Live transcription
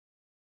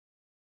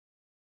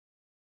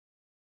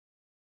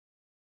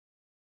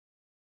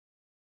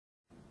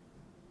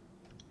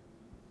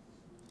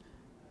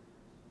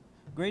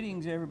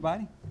Greetings,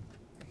 everybody.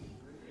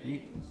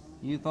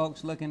 You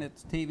folks looking at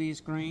the TV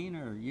screen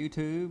or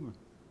YouTube or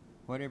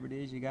whatever it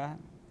is you got.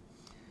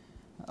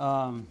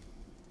 I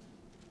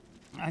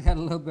got a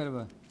little bit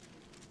of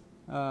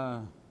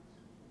a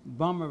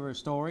bummer of a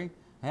story.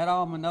 I had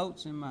all my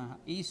notes in my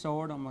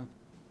eSword on my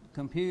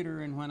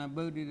computer, and when I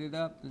booted it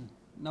up, the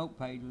note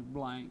page was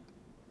blank.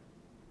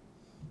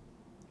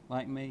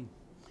 Like me.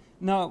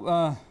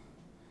 No,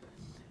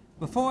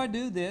 before I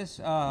do this,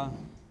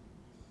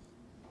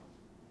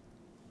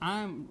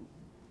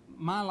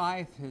 my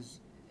life has,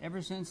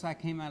 ever since I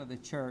came out of the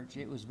church,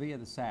 it was via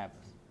the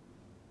Sabbath.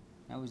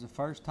 That was the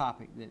first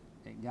topic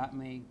that got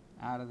me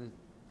out of the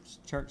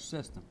church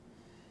system.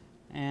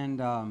 And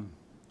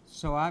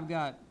so I've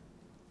got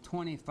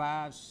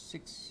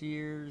 6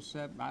 years,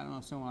 I don't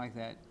know, something like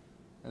that,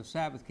 of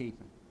Sabbath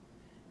keeping.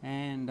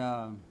 And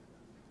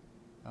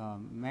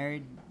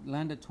married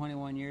Linda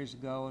 21 years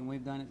ago, and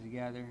we've done it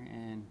together.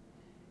 And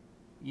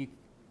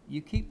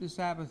you keep the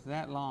Sabbath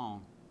that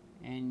long,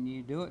 and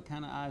you do it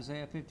kind of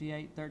Isaiah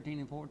 58:13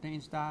 and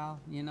 14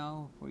 style, you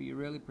know, where you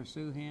really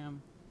pursue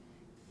Him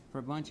for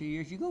a bunch of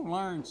years, you're going to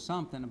learn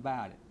something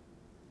about it.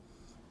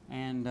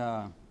 And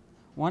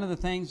one of the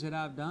things that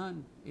I've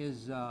done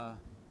is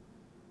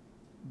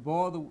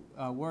boil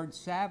the word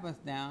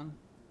Sabbath down.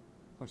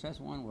 Of course, that's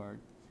one word.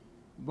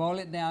 Boil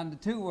it down to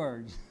 2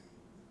 words.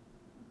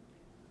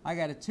 I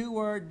got a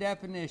 2-word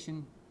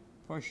definition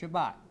for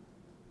Shabbat.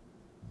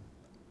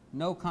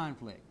 No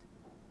conflict.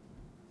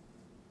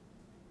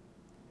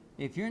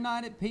 If you're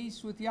not at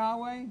peace with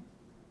Yahweh,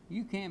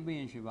 you can't be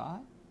in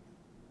Shabbat.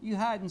 You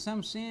hiding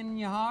some sin in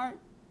your heart,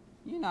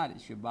 you're not at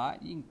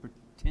Shabbat. You can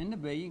pretend to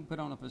be, you can put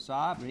on a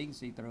facade, but He can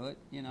see through it,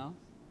 you know.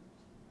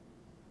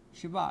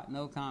 Shabbat,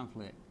 no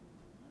conflict.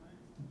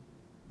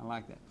 I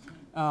like that.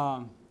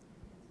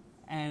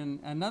 And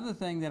another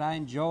thing that I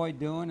enjoy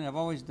doing, and I've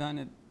always done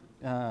it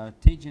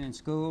teaching in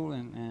school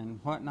and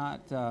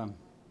whatnot,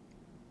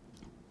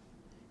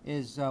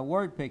 is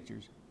word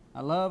pictures.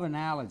 I love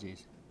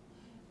analogies.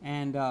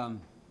 And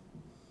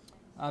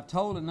I've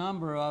told a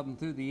number of them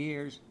through the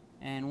years,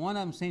 and one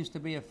of them seems to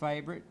be a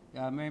favorite.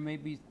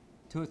 Maybe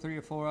 2 or 3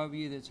 or 4 of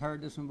you that's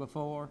heard this one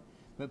before,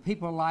 but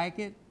people like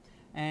it.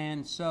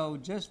 And so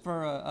just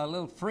for a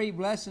little free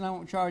blessing, I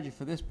won't charge you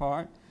for this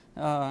part.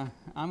 I'm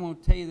going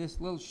to tell you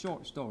this little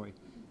short story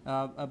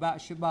about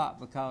Shabbat,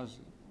 because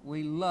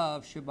we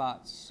love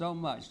Shabbat so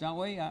much, don't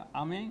we?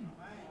 I mean,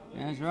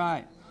 that's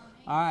right.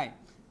 All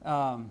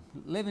right.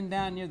 Living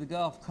down near the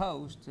Gulf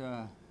Coast,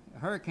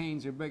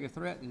 hurricanes are a bigger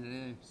threat than it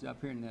is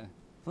up here in the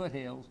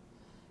foothills.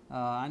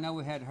 I know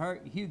we had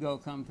Hugo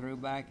come through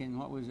back in,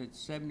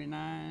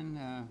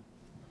 79,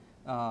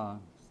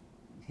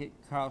 hit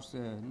across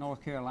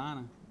North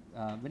Carolina.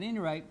 But at any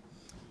rate,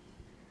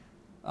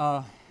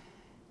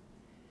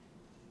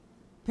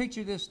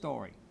 picture this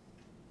story.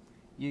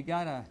 You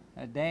got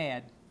a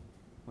dad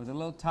with a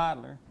little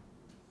toddler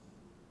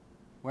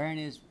wearing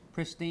his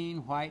pristine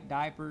white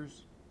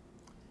diapers,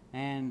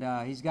 and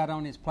he's got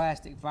on his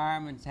plastic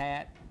fireman's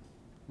hat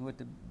with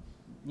the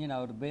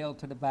bill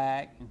to the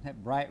back, and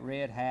that bright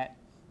red hat.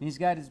 And he's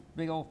got his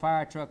big old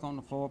fire truck on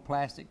the floor,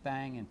 plastic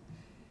thing, and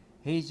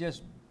he's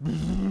just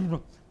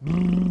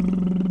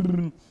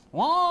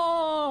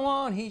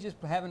he's just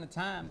having a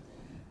time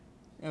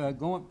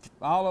going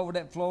all over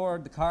that floor,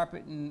 the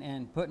carpet,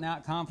 and putting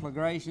out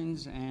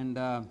conflagrations. And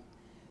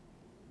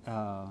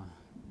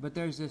but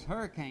there's this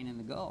hurricane in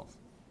the Gulf.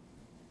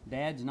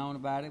 Dad's known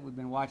about it. We've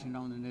been watching it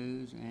on the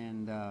news,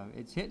 and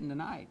it's hitting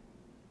tonight.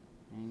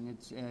 And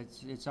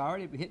it's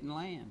already hitting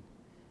land,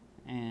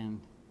 and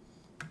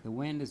the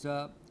wind is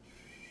up.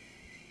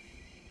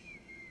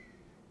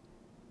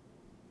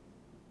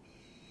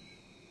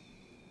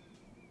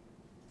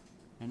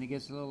 And it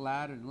gets a little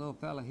louder, and the little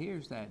fella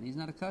hears that, and he's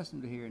not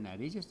accustomed to hearing that.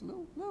 He's just a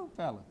little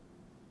fella,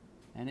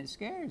 and it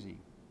scares him.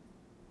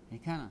 He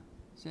kind of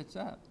sits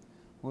up.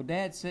 Well,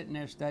 Dad's sitting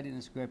there studying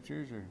the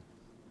scriptures or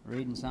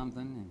reading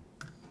something,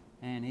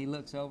 and he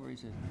looks over. He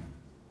says,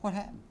 "What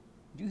happened?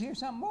 Did you hear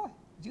something, boy?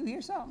 Did you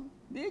hear something?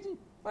 Did you?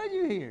 What did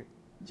you hear?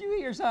 Did you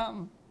hear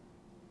something?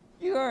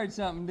 You heard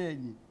something,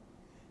 didn't you?"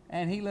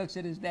 And he looks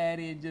at his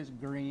daddy and just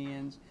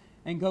grins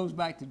and goes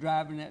back to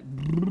driving that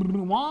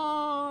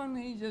one.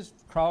 He's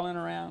just crawling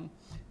around,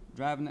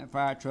 driving that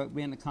fire truck,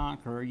 being the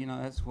conqueror. You know,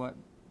 that's what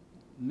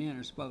men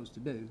are supposed to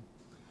do.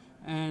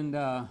 And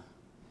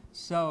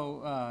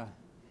so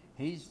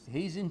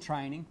he's in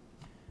training.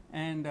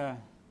 And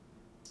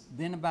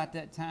then about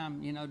that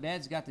time,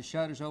 Dad's got the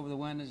shutters over the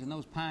windows, and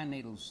those pine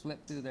needles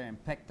slip through there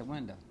and peck the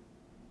window.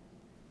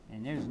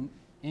 And there's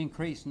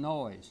increased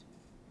noise.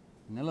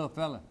 And the little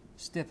fella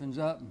stiffens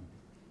up. And,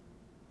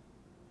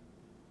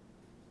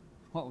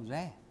 what was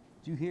that?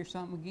 Did you hear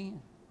something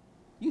again?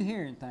 You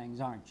hearing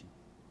things, aren't you?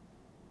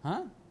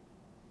 Huh?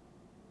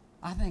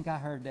 I think I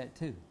heard that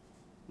too.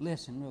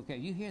 Listen real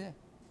careful. You hear that?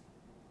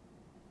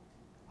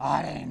 Oh,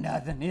 it ain't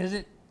nothing, is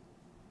it?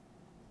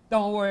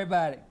 Don't worry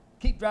about it.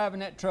 Keep driving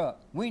that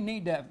truck. We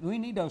need that. We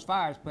need those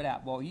fires put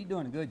out, boy. You're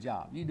doing a good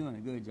job. You're doing a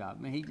good job.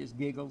 Man, he just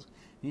giggles.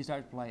 He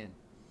starts playing.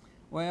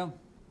 Well,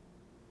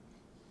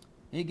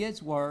 It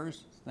gets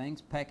worse.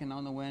 Things pecking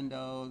on the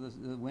window.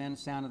 The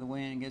sound of the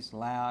wind gets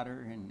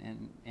louder,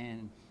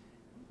 and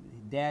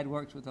Dad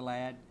works with the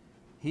lad.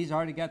 He's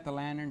already got the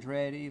lanterns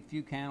ready, a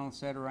few candles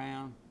set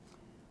around,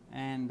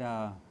 and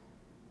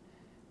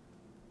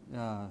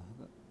the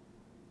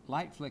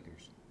light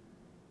flickers.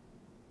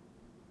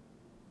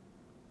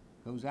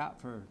 Goes out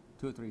for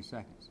 2 or 3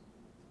 seconds,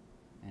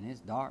 and it's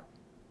dark.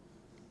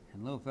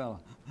 And the little fella,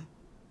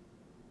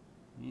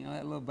 you know,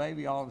 that little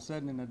baby all of a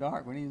sudden in the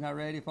dark when he's not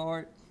ready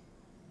for it,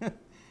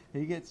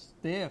 he gets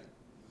stiff.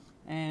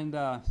 And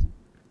Dad,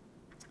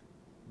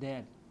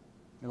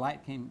 the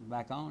light came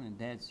back on, and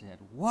Dad said,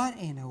 "What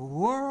in the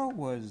world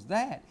was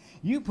that?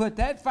 You put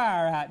that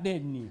fire out,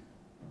 didn't you?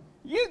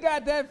 You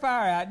got that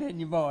fire out, didn't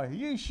you, boy?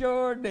 You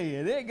sure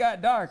did. It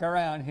got dark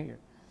around here."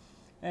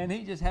 And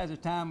he just has a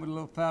time with a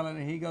little fella,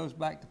 and he goes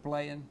back to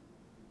playing.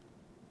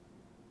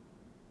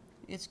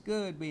 It's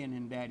good being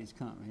in Daddy's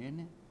company, isn't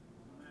it?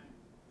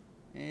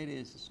 It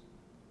is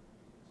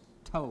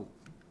total.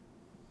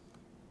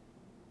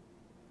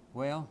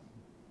 Well,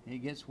 it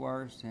gets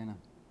worse, and a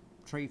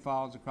tree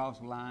falls across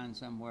the line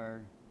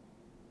somewhere.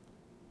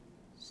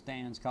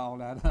 Stan's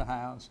called out of the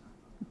house.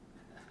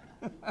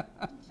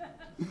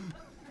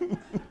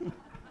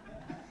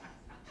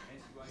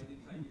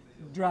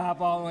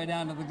 Drive all the way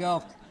down to the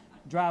Gulf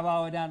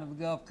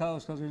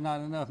Coast because there's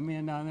not enough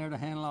men down there to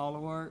handle all the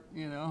work,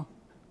 you know.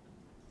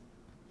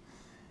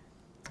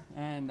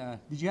 And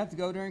did you have to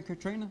go during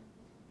Katrina?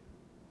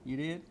 You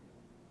did?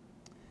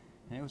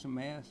 And it was a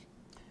mess.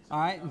 All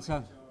right, and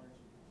so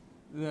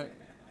the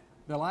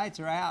lights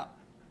are out,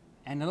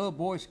 and the little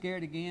boy's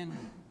scared again.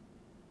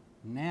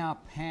 Now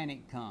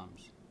panic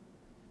comes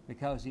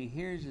because he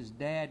hears his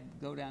dad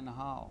go down the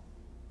hall.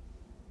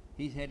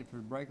 He's headed for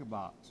the breaker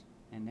box,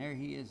 and there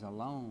he is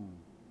alone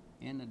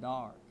in the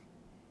dark,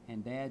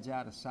 and Dad's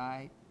out of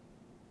sight,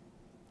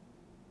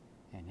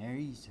 and there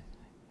he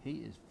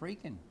is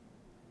freaking.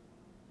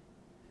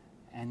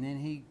 And then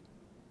he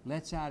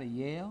lets out a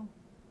yell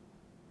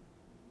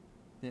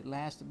that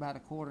lasts about a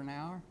quarter of an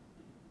hour,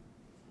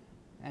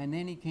 and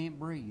then he can't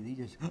breathe. He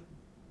just,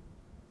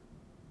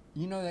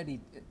 you know, that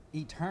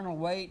eternal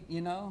wait,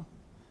 you know.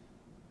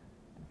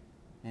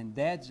 And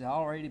Dad's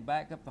already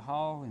back up the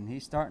hall, and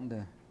he's starting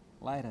to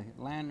light a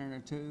lantern or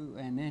two,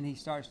 and then he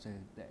starts to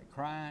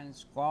crying,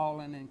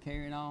 squalling, and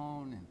carrying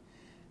on,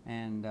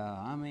 and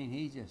I mean,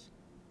 he just.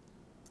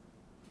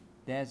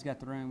 Dad's got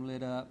the room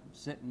lit up,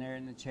 sitting there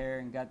in the chair,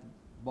 and got the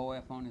boy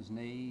up on his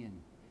knee,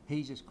 and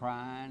he's just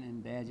crying,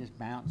 and Dad just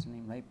bouncing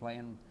him. They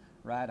playing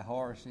ride a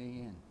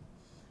horsey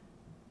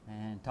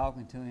and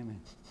talking to him,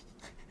 and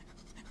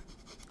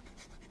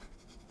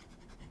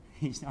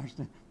he starts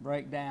to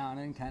break down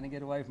and kind of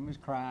get away from his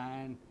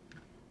crying.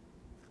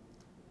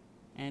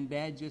 And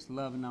Dad just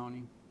loving on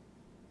him.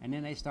 And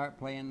then they start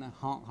playing the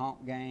honk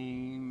honk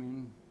game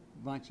and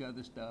a bunch of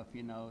other stuff,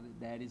 you know, that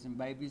daddies and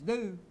babies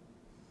do.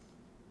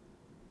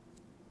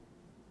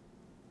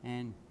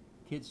 And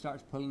kid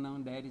starts pulling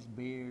on Daddy's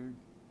beard,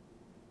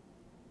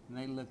 and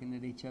they looking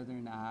at each other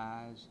in the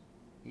eyes,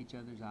 each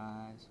other's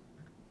eyes.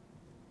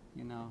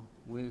 You know,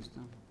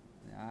 wisdom,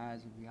 the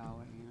eyes of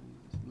Yahweh. You know,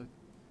 just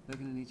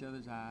looking at each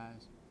other's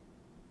eyes.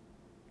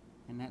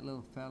 And that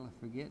little fella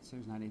forgets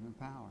there's not even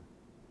power.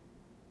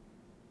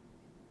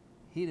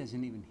 He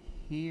doesn't even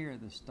hear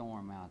the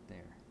storm out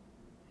there.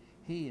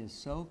 He is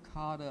so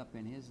caught up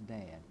in his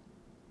dad.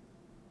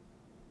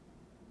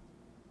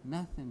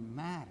 Nothing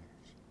matters.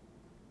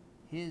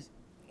 His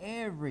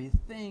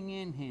everything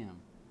in him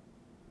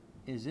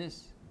is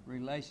this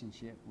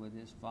relationship with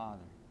his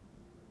Father.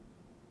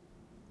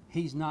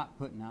 He's not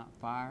putting out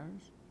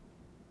fires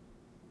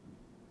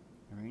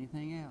or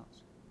anything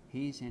else.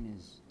 He's in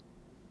his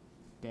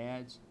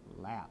dad's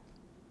lap.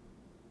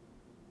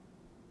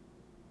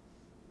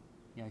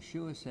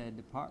 Yeshua said,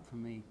 "Depart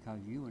from me,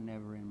 because you were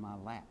never in my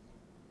lap.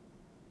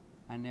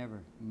 I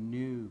never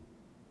knew,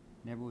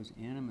 never was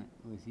intimate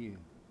with you."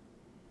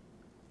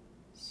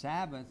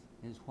 Sabbath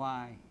is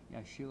why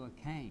Yeshua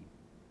came,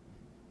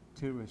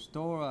 to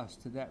restore us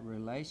to that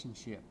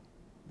relationship,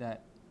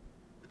 that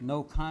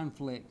no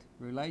conflict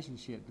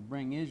relationship, to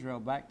bring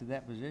Israel back to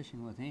that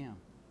position with him.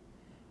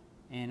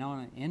 And on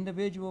an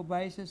individual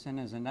basis and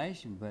as a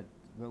nation, but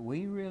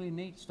we really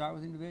need to start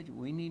with individual.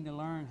 We need to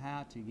learn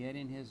how to get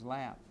in his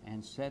lap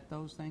and set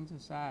those things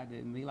aside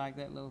and be like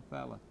that little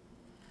fella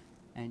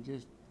and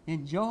just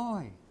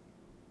enjoy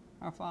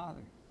our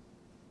Father.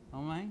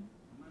 Amen?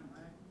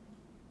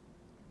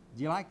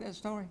 Do you like that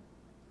story?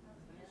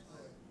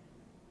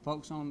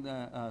 Folks on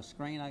the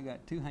screen, I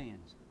got 2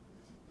 hands.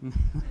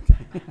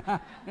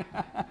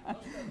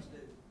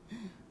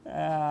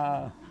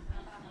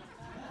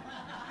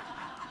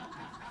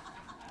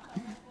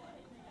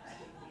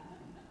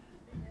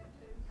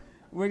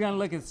 We're going to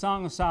look at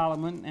Song of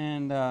Solomon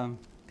and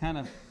kind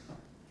of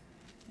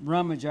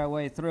rummage our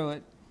way through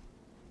it.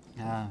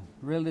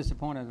 Real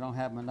disappointed I don't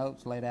have my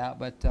notes laid out,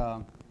 but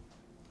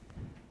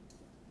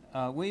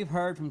we've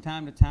heard from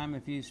time to time,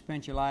 if you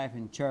spent your life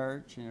in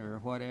church or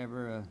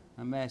whatever,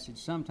 a message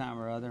sometime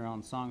or other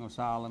on Song of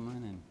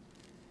Solomon,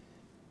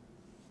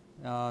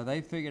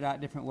 They figured out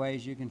different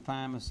ways you can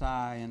find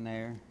Messiah in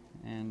there,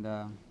 and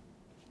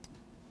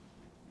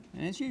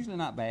it's usually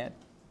not bad.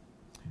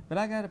 But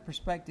I got a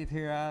perspective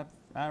here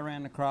I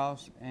ran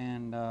across,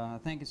 and I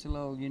think it's a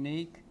little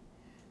unique,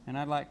 and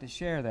I'd like to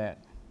share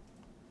that.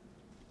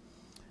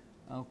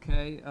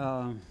 Okay,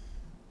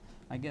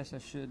 I guess I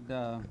should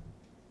go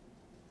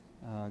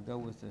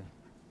with the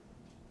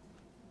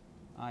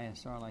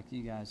ISR like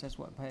you guys. That's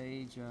what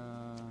page?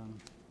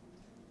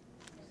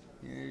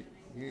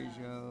 Here's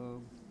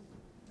Job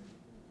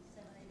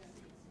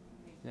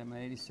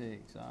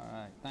 786. All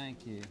right,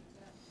 thank you.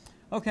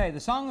 Okay, the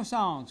Song of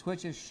Songs,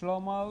 which is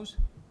Shlomo's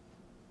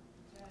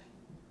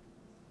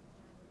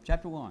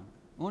chapter 1.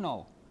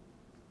 Uno.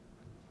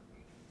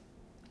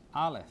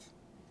 Aleph.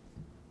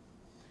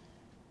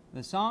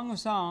 The Song of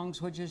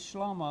Songs, which is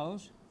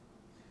Shlomo's.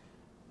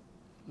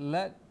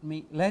 Let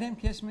him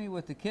kiss me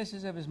with the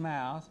kisses of his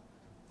mouth,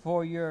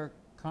 for your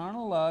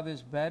carnal love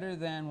is better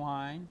than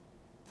wine.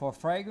 For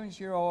fragrance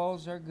your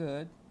oils are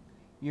good.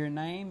 Your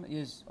name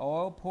is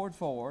oil poured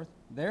forth.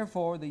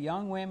 Therefore the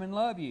young women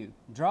love you.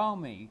 Draw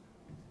me.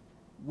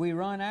 We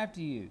run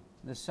after you.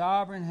 The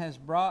sovereign has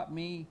brought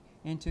me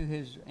into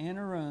his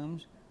inner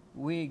rooms.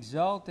 We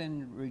exult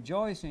and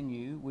rejoice in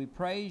you. We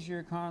praise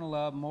your carnal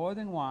love more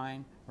than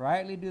wine.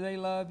 Rightly do they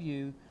love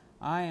you.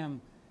 I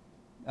am...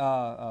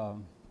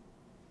 now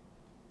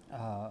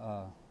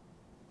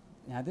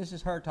this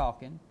is her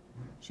talking.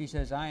 She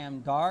says, I am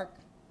dark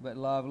but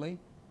lovely.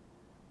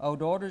 O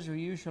daughters of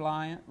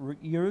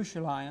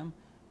Jerusalem,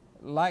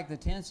 like the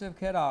tents of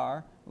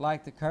Kedar,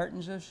 like the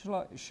curtains of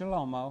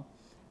Shlomo,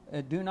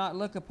 do not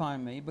look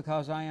upon me,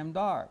 because I am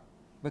dark,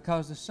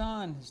 because the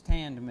sun has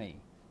tanned me.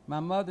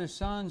 My mother's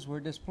sons were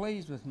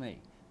displeased with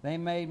me. They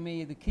made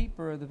me the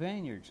keeper of the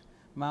vineyards.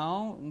 My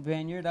own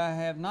vineyard I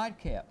have not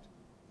kept.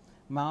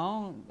 My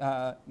own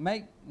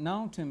make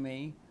known to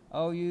me,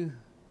 O you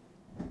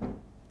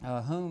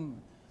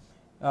whom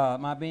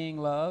my being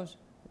loves.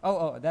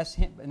 Oh, that's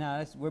him.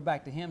 Now we're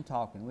back to him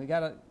talking. We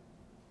got to.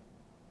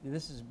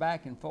 This is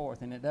back and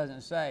forth, and it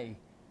doesn't say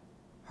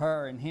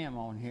her and him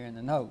on here in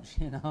the notes.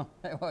 You know,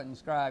 that wasn't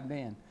scribed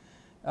in.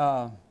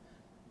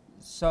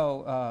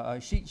 So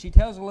she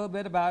tells a little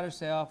bit about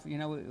herself. You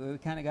know, we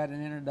kind of got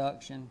an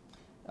introduction.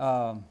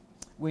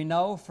 We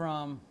know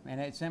from, and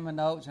it's in my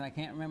notes, and I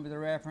can't remember the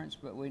reference,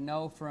 but we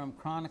know from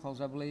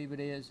Chronicles, I believe it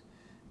is,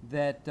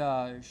 that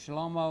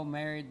Shlomo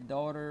married the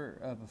daughter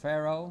of a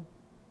pharaoh.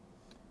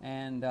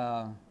 And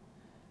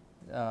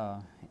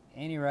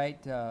any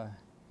rate,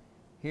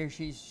 here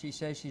she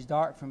says she's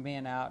dark from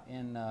being out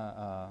in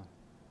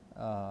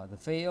the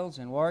fields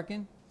and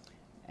working.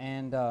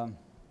 And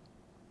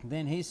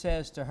then he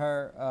says to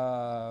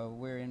her,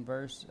 we're in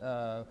verse,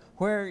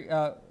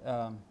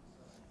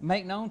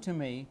 make known to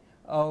me,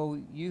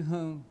 O you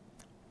whom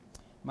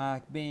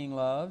my being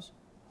loves,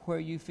 where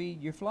you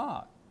feed your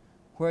flock,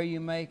 where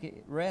you make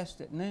it rest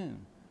at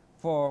noon.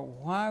 For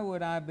why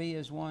would I be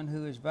as one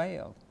who is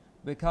veiled?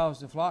 Because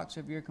the flocks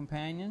of your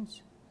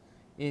companions,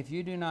 if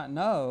you do not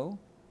know,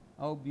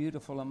 O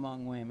beautiful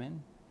among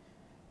women,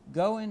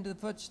 go into the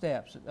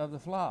footsteps of the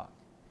flock,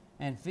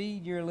 and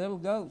feed your little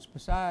goats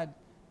beside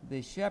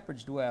the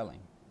shepherd's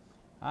dwelling.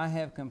 I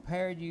have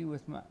compared you,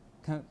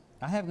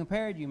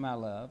 my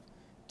love,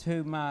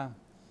 to my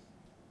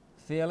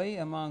filly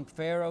among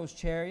Pharaoh's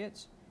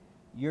chariots.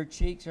 Your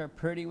cheeks are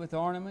pretty with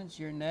ornaments,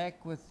 your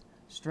neck with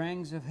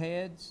strings of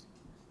beads.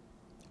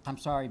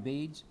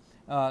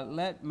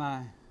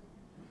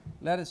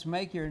 Let us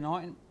make your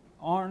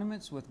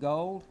ornaments with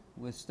gold,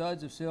 with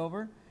studs of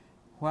silver.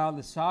 While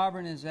the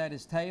sovereign is at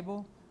his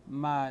table,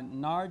 my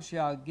nard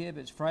shall give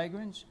its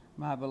fragrance.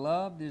 My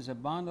beloved is a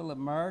bundle of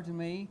myrrh to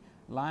me,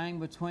 lying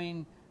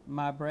between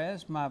my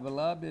breasts. My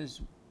beloved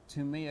is to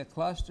me a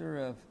cluster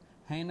of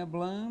henna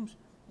blooms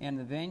in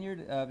the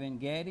vineyard of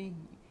En-gedi.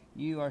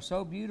 You are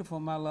so beautiful,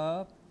 my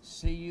love.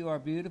 See, you are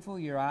beautiful.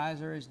 Your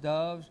eyes are as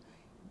doves.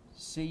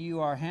 See, you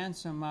are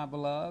handsome, my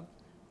beloved.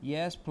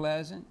 Yes,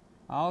 pleasant.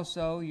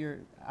 Also,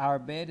 our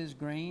bed is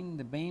green.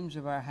 The beams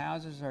of our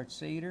houses are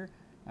cedar.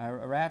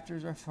 Our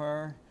rafters are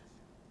fir.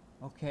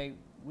 Okay,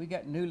 we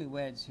got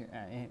newlyweds here,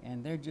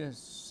 and they're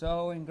just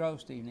so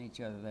engrossed in each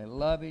other. They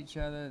love each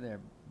other. They're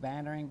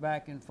bantering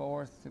back and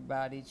forth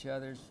about each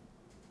other's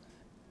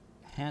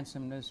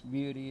handsomeness,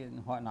 beauty,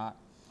 and whatnot.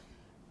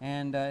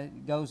 And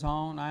it goes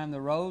on. I am the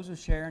rose of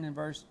Sharon in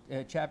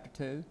chapter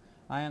 2.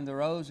 I am the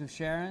rose of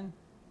Sharon,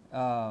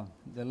 the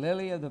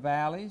lily of the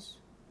valleys.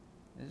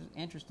 This is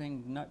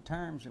interesting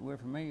terms that we're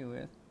familiar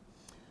with.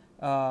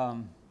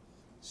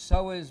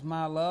 So is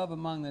my love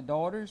among the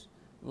daughters,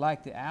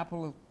 like the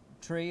apple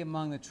tree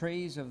among the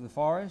trees of the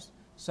forest.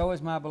 So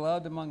is my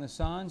beloved among the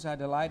sons. I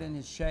delight in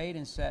his shade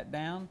and sat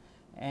down,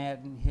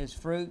 and his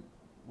fruit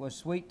was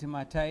sweet to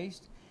my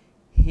taste.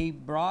 He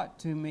brought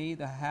to me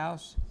the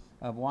house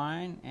of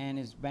wine, and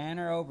his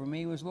banner over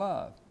me was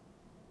love.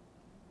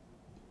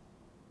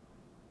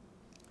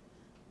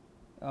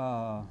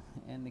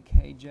 In the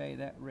KJ,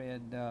 that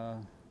read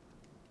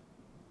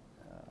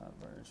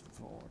verse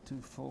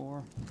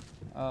 2:4.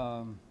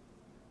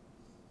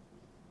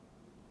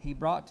 He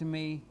brought to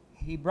me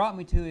He brought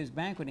me to his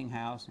banqueting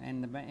house,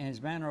 and his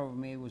banner over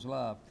me was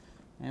love.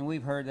 And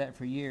we've heard that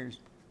for years,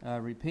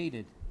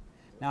 repeated.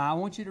 Now, I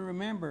want you to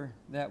remember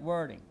that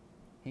wording.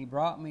 He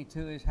brought me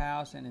to his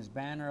house, and his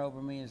banner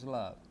over me is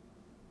love.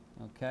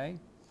 Okay?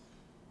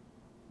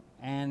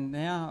 And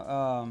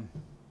now,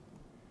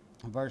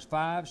 verse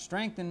 5,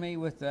 strengthen me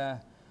with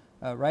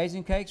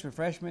raisin cakes,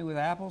 refresh me with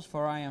apples,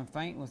 for I am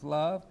faint with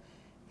love.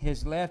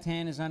 His left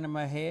hand is under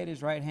my head,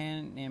 his right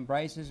hand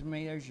embraces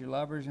me. There's your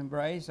lover's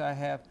embrace. I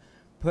have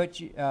put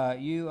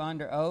you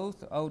under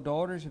oath, O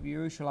daughters of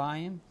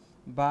Jerusalem,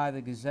 by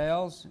the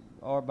gazelles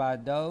or by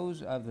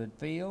does of the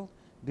field.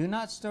 Do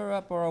not stir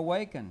up or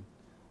awaken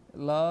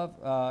love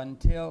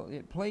until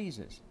it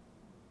pleases.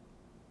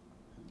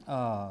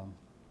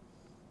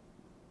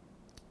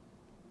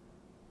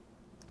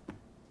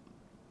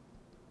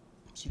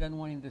 She doesn't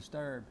want him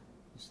disturbed.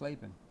 He's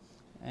sleeping.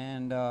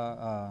 And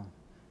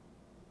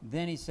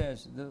then he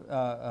says,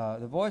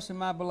 the voice of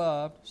my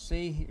beloved,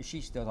 see,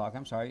 she's still talking,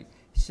 I'm sorry.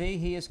 See,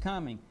 he is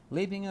coming,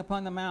 leaping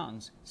upon the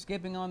mountains,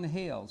 skipping on the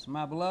hills.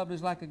 My beloved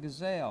is like a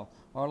gazelle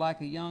or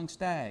like a young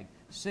stag.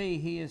 See,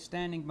 he is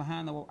standing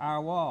behind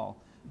our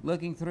wall,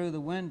 looking through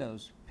the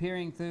windows,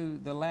 peering through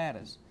the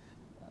lattice.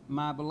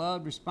 My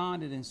beloved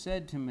responded and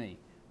said to me,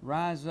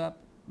 rise up,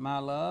 my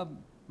love,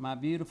 my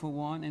beautiful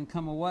one, and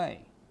come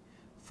away.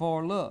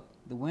 For look,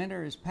 the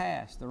winter is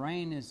past, the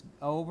rain is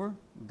over,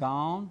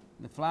 gone,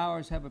 the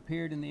flowers have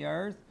appeared in the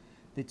earth,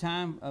 the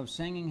time of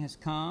singing has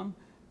come,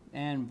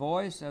 and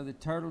voice of the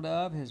turtle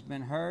dove has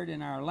been heard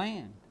in our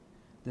land.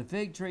 The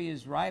fig tree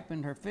has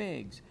ripened her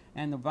figs,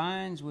 and the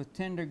vines with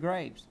tender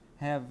grapes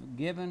have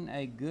given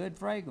a good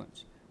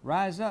fragrance.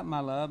 Rise up,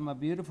 my love, my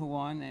beautiful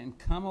one, and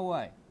come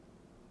away.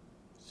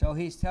 So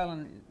he's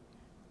telling,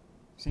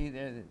 see,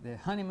 the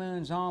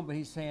honeymoon's on, but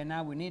he's saying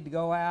now we need to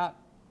go out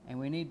and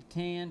we need to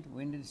tend.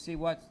 We need to see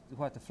what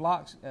the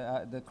flocks,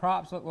 the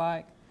crops look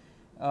like.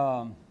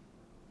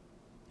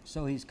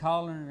 So he's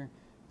calling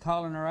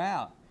her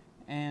out,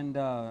 and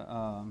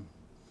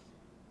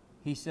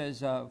he says,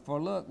 "For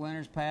look,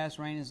 winter's past,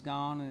 rain is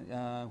gone.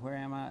 Where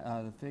am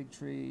I? The fig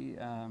tree.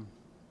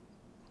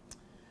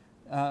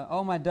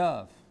 Oh, my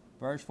dove."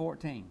 Verse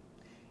 14.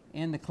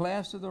 In the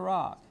clefts of the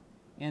rock,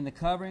 in the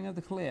covering of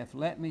the cliff,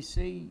 let me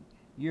see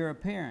your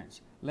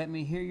appearance. Let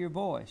me hear your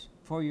voice,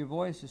 for your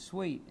voice is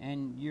sweet,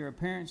 and your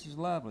appearance is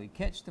lovely.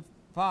 Catch the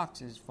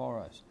foxes for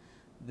us,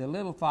 the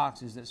little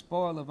foxes that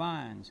spoil the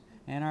vines,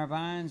 and our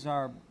vines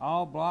are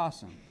all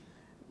blossom.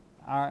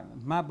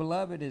 My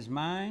beloved is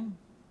mine.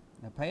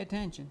 Now pay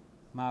attention.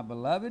 My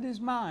beloved is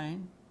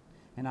mine,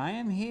 and I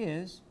am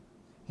his.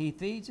 He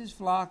feeds his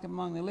flock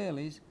among the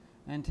lilies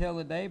until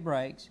the day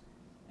breaks,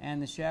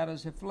 and the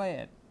shadows have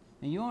fled.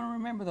 And you want to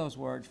remember those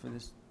words for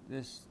this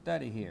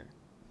study here.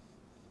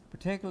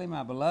 Particularly,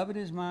 my beloved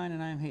is mine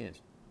and I am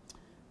his.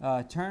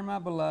 Turn, my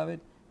beloved,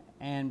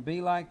 and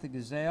be like the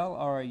gazelle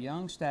or a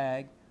young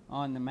stag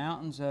on the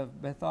mountains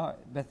of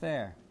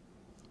Bether.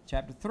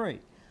 Chapter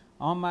 3.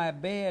 On my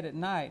bed at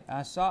night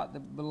I sought the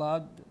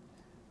beloved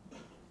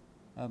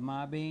of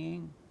my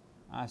being.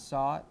 I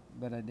sought,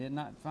 but I did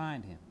not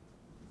find him.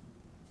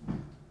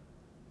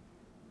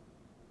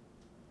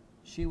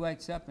 She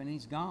wakes up and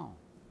he's gone.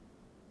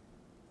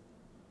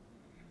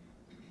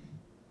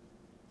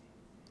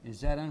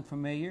 Is that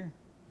unfamiliar?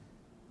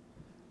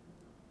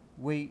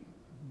 We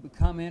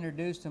become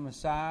introduced to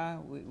Messiah.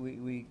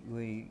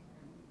 We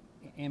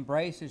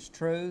embrace His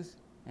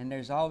truth, and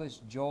there's all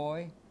this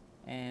joy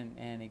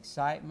and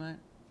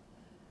excitement.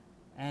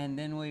 And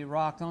then we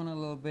rock on a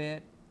little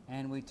bit,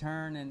 and we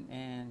turn,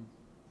 and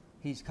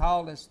He's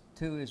called us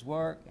to His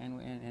work,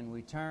 and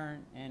we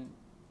turn, and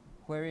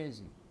where is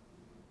He?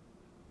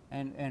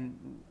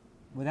 And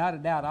without a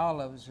doubt, all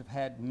of us have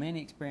had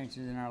many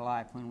experiences in our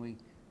life when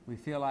we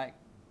feel like,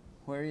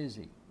 where is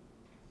He?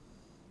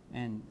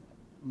 And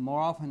more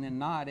often than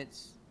not,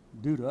 it's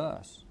due to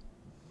us.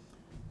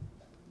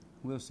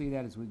 We'll see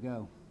that as we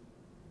go.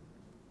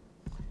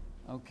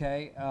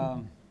 Okay.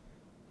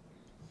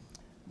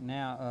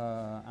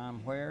 Now,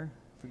 I'm where?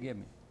 Forgive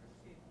me.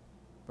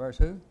 Verse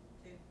who?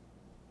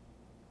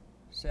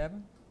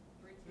 7?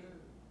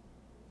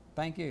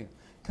 Thank you.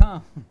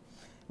 Come,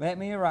 let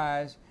me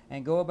arise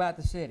and go about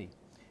the city.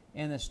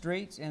 In the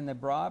streets, in the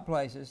broad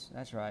places,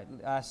 that's right.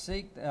 I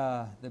seek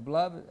the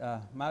beloved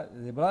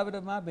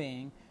of my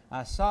being.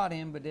 I sought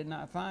him, but did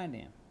not find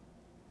him.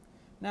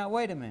 Now,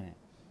 wait a minute.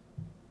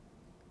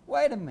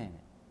 Wait a minute.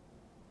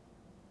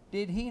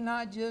 Did he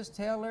not just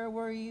tell her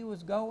where he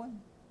was going?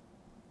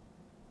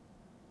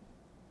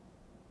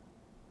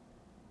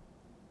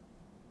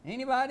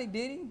 Anybody?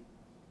 Did he?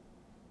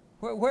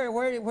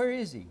 Where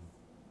is he?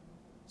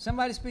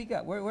 Somebody speak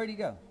up. Where did he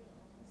go?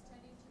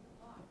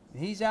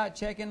 He's out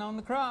checking on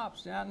the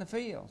crops out in the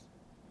fields.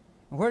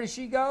 And where does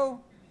she go?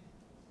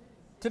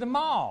 To the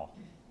mall.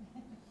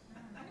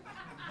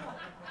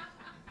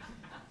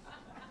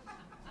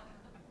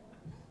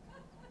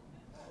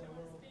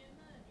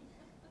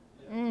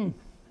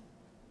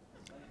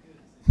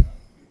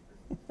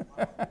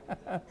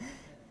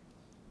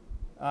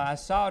 I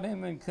sought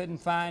him and couldn't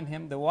find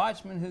him. The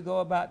watchmen who go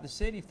about the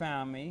city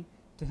found me,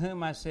 to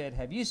whom I said,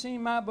 have you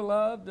seen my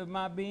beloved of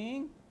my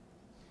being?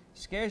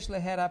 Scarcely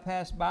had I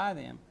passed by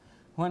them.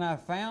 When I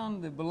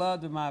found the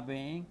beloved of my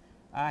being,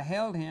 I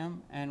held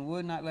him and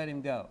would not let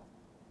him go.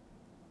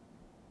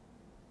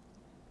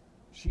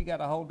 She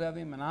got a hold of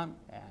him, and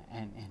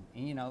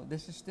you know,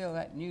 this is still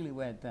that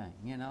newlywed thing,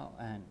 you know,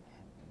 and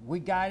we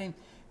got him.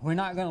 We're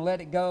not going to let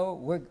it go.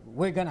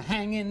 We're going to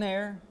hang in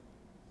there,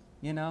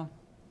 you know.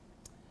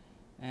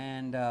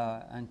 And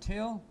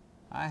until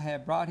I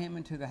have brought him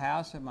into the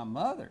house of my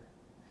mother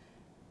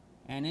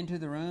and into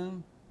the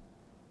room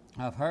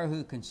of her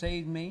who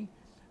conceived me,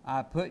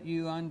 I put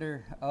you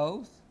under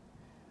oath,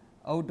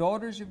 O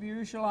daughters of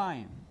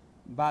Jerusalem,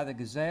 by the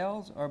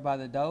gazelles or by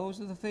the does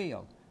of the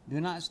field. Do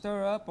not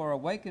stir up or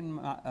awaken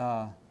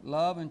my,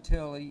 love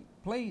until he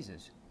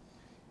pleases.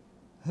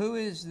 Who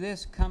is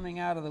this coming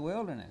out of the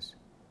wilderness?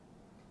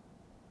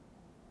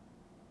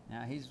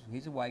 Now he's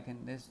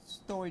awakened. This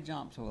story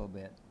jumps a little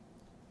bit.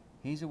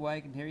 He's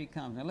awakened. Here he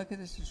comes. Now look at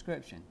this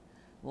description.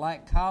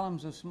 Like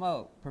columns of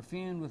smoke,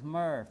 perfumed with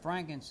myrrh,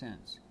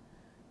 frankincense,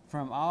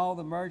 from all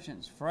the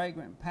merchants,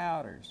 fragrant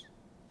powders.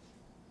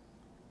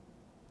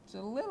 It's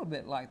a little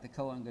bit like the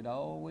Kohen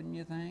Gadol, wouldn't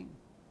you think?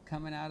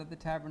 Coming out of the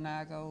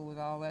tabernacle with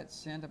all that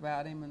scent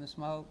about him and the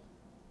smoke.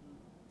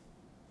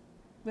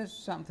 This is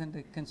something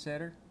to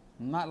consider.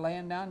 I'm not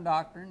laying down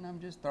doctrine. I'm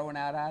just throwing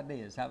out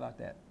ideas. How about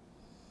that?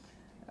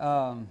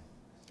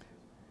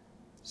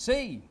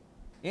 See,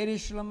 it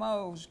is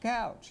Shlomo's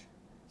couch.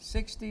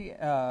 60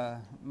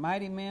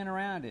 mighty men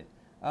around it,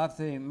 of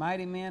the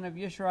mighty men of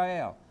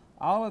Israel,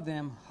 all of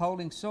them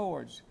holding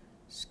swords,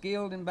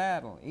 skilled in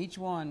battle. Each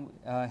one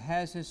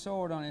has his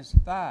sword on his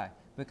thigh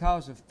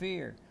because of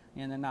fear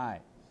in the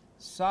night.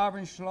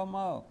 Sovereign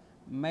Shlomo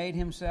made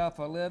himself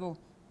a litter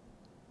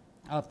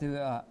of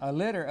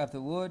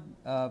the wood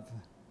of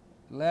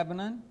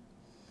Lebanon.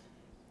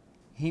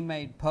 He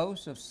made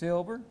posts of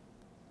silver.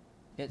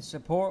 Its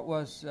support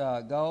was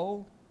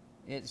gold.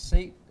 Its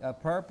seat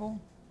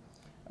purple.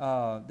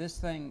 This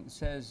thing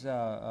says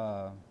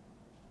a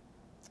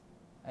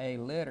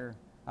litter.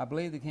 I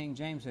believe the King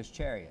James says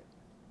chariot.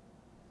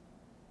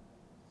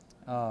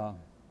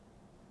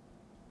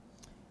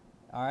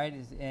 All right,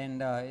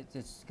 and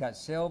it's got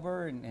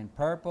silver and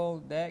purple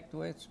decked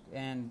with,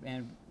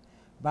 and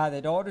by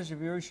the daughters of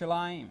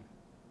Jerusalem.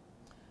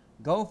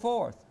 Go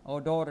forth, O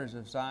daughters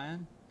of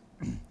Zion,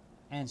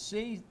 and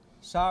see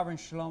sovereign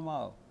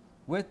Shlomo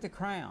with the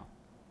crown,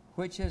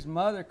 which his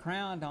mother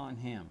crowned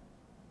him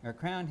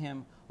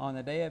on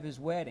the day of his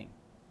wedding,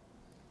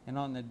 and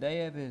on the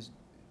day of his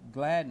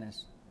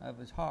gladness of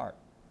his heart.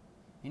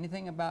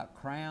 Anything about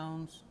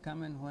crowns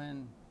coming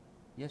when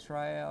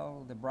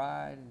Yisrael, the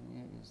bride,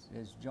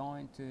 is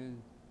joined to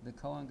the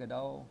Kohen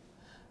Gadol?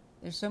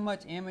 There's so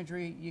much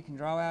imagery you can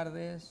draw out of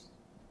this,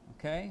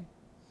 okay?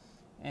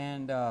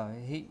 And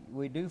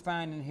we do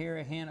find in here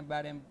a hint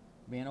about him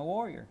being a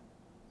warrior.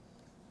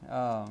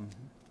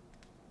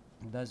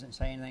 It doesn't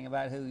say anything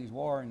about who he's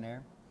warring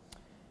there.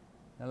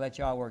 I'll let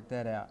y'all work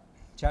that out.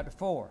 Chapter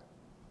 4.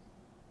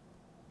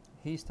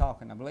 He's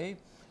talking, I believe.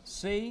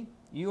 See,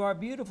 you are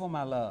beautiful,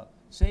 my love.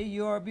 See,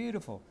 you are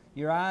beautiful.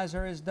 Your eyes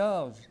are as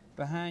doves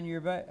behind your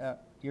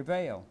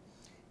veil.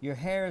 Your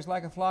hair is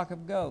like a flock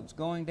of goats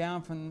going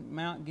down from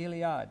Mount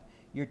Gilead.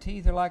 Your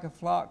teeth are like a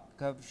flock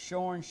of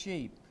shorn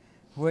sheep,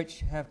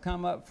 which have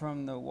come up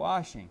from the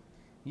washing.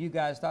 You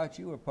guys thought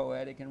you were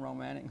poetic and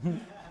romantic.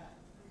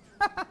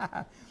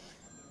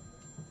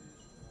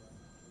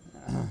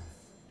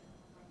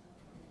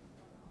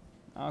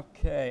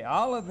 Okay,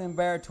 all of them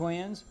bear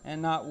twins,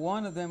 and not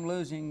one of them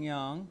losing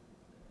young.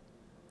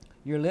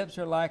 Your lips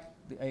are like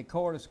a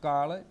cord of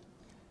scarlet,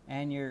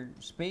 and your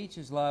speech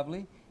is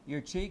lovely.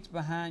 Your cheeks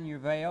behind your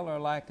veil are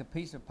like a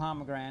piece of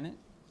pomegranate.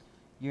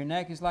 Your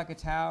neck is like a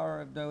tower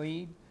of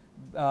Doeg,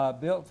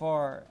 built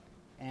for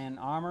an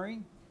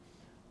armory,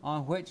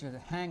 on which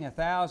hang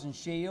 1,000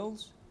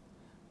 shields.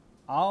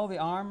 All the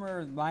armor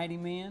of mighty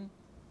men.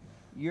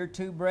 Your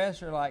two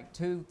breasts are like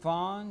two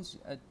fawns,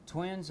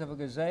 twins of a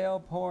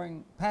gazelle,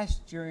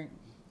 pasturing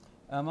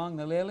among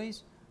the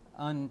lilies,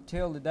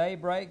 until the day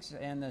breaks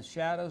and the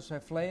shadows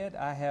have fled.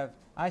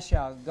 I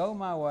shall go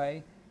my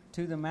way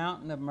to the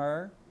mountain of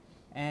myrrh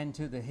and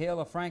to the hill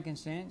of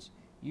frankincense.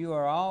 You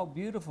are all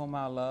beautiful,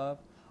 my love,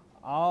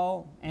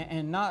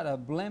 and not a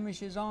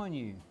blemish is on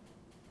you.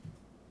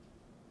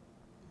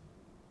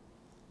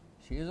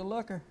 She is a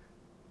looker.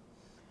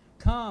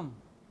 Come,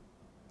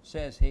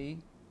 says he,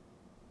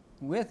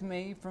 with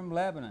me from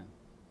Lebanon.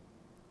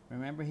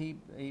 Remember, he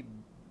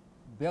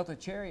built a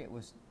chariot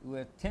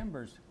with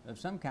timbers of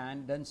some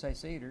kind. It doesn't say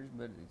cedars,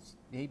 but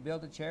he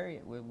built a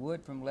chariot with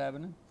wood from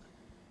Lebanon.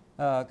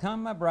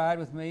 Come, my bride,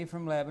 with me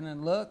from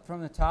Lebanon. Look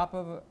from the top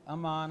of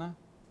Amanah,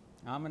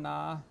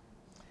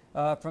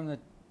 from the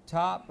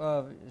top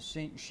of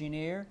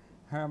Shinir,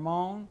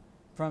 Hermon,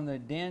 from the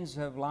dens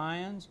of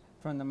lions,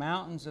 from the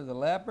mountains of the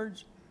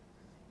leopards.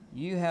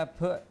 You have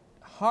put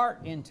heart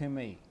into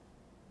me.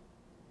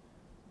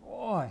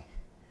 Boy,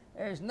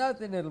 there's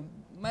nothing that'll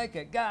make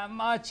a guy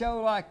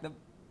macho like the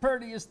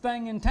prettiest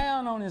thing in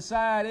town on his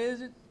side,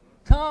 is it?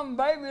 Come,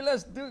 baby,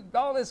 let's do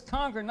all this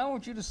conquering. I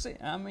want you to see.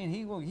 I mean,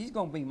 he's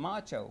going to be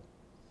macho.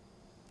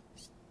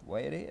 It's the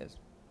way it is.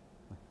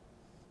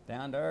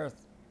 Down to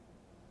earth.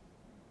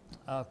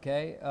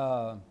 Okay.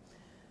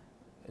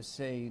 Let's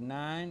see.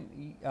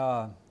 9.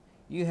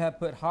 You have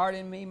put heart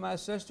in me, my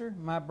sister,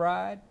 my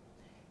bride.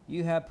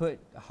 You have put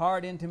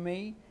heart into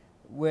me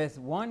with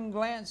one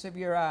glance of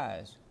your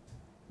eyes,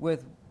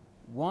 with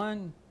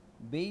one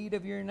bead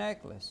of your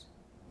necklace.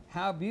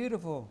 How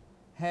beautiful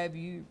have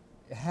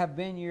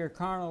been your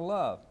carnal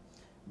love,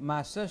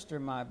 my sister,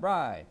 my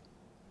bride.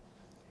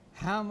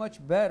 How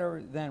much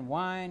better than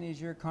wine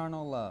is your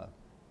carnal love,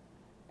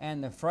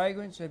 and the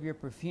fragrance of your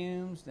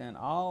perfumes than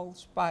all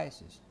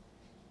spices.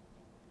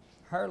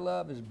 Her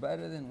love is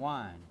better than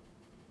wine.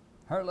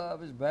 Her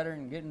love is better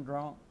than getting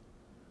drunk.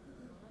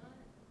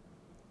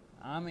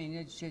 I mean,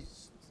 it's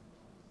just,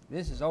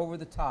 this is over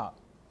the top.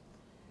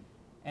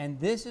 And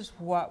this is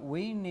what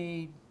we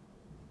need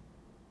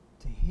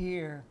to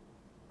hear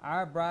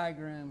our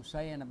bridegroom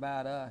saying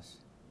about us.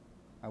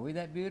 Are we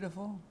that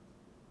beautiful?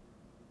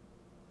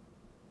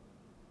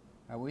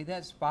 Are we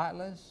that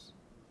spotless?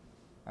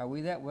 Are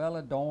we that well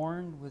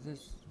adorned with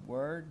His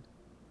Word?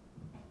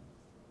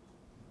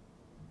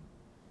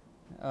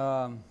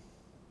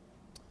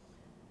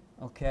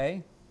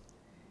 Okay.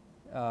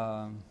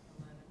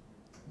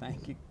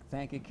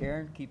 Thank you,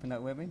 Karen, keeping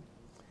up with me.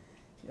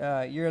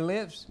 Your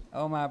lips,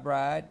 O my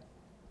bride,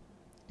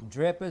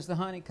 drip as the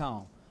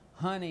honeycomb.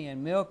 Honey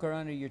and milk are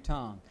under your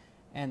tongue,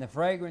 and the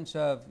fragrance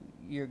of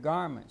your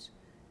garments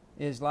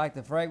is like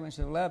the fragrance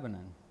of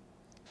Lebanon.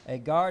 A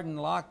garden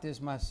locked is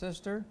my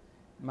sister,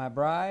 my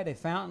bride, a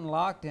fountain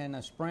locked and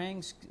a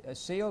spring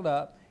sealed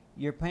up.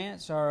 Your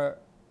plants are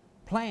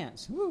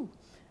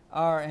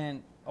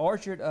an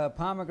orchard of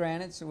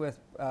pomegranates with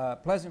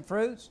pleasant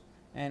fruits,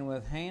 and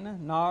with henna,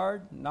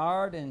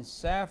 nard and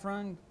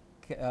saffron,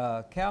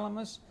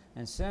 calamus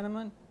and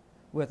cinnamon,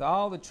 with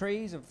all the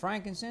trees of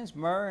frankincense,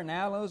 myrrh and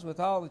aloes, with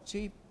all the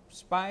cheap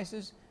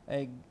spices,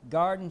 a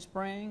garden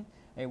spring,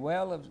 a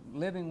well of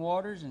living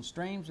waters and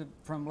streams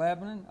from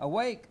Lebanon.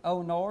 Awake,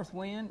 O north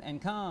wind, and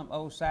come,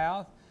 O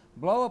south.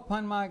 Blow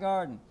upon my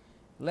garden.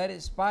 Let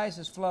its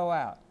spices flow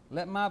out.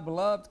 Let my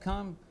beloved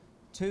come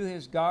to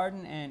his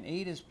garden and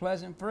eat his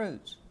pleasant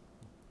fruits.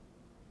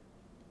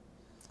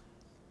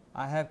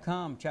 I have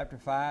come, chapter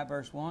 5,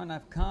 verse 1.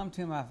 I've come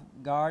to my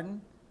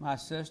garden, my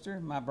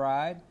sister, my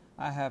bride.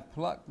 I have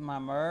plucked my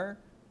myrrh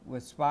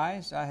with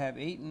spice. I have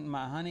eaten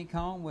my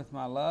honeycomb with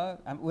my love,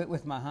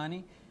 with my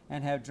honey,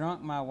 and have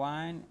drunk my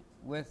wine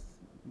with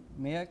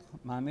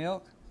my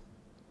milk.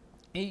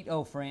 Eat,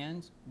 O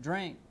friends,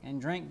 drink, and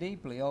drink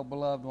deeply, O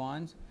beloved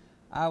ones.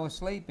 I was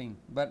sleeping,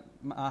 but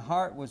my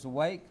heart was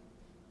awake,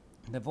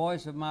 the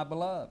voice of my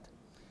beloved.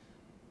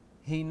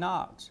 He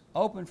knocks.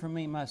 Open for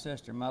me, my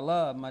sister, my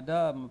love, my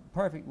dove, my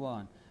perfect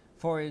one.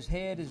 For his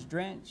head is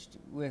drenched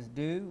with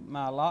dew.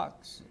 My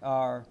locks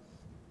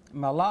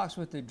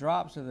with the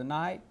drops of the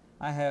night.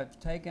 I have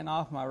taken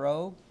off my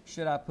robe.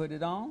 Should I put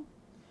it on?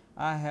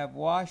 I have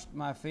washed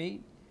my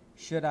feet.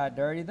 Should I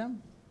dirty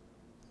them?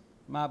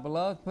 My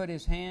beloved put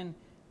his hand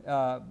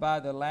by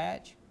the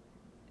latch,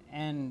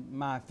 and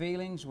my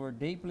feelings were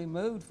deeply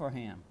moved for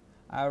him.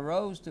 I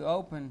rose to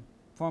open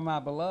for my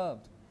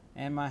beloved,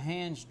 and my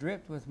hands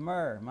dripped with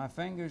myrrh, my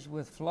fingers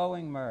with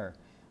flowing myrrh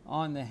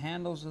on the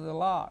handles of the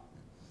lock.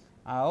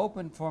 I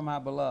opened for my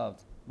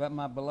beloved, but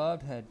my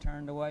beloved had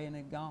turned away and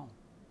had gone.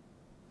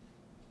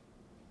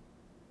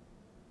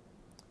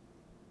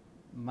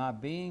 My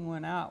being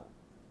went out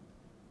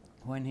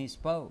when he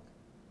spoke.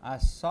 I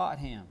sought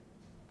him,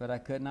 but I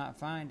could not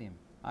find him.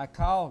 I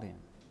called him,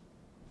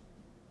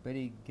 but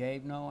he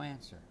gave no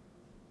answer.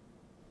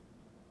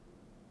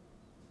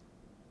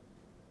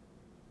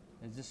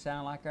 Does this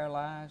sound like our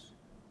lives?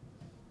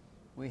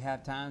 We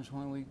have times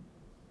when we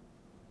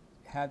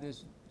have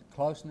this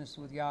closeness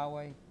with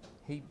Yahweh.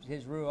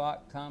 His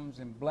Ruach comes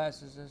and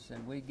blesses us,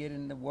 and we get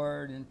in the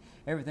Word, and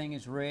everything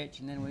is rich,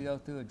 and then we go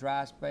through a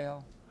dry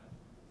spell.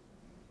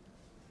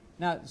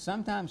 Now,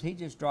 sometimes He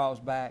just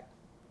draws back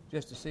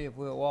just to see if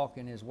we'll walk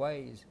in His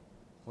ways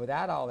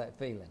without all that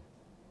feeling.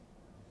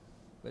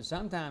 But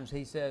sometimes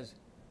He says,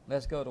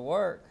 let's go to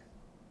work,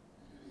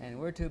 and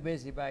we're too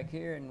busy back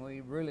here, and we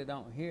really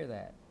don't hear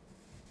that.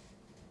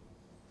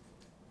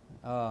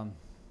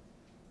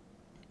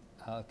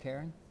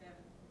 Karen?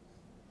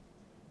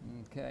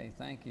 7. Okay,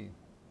 thank you.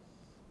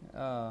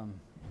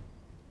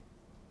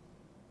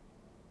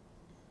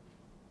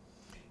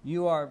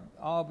 You are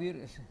all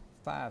beautiful.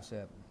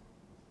 5:7.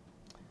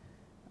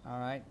 All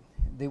right.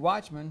 The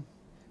watchman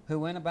who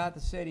went about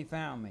the city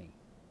found me.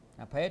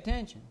 Now pay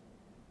attention.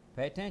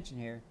 Pay attention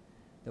here.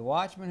 The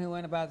watchmen who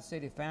went about the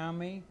city found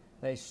me.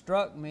 They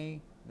struck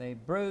me. They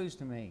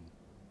bruised me.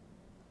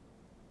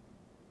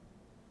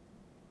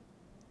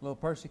 A little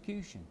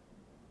persecution.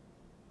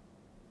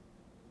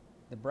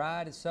 The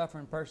bride is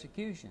suffering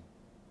persecution.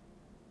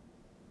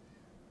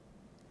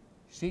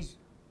 She's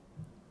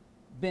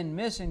been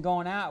missing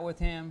going out with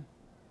him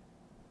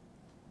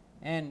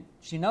And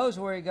she knows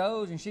where he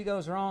goes, and she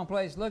goes the wrong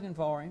place looking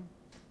for him.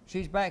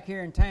 She's back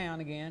here in town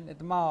again at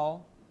the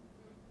mall.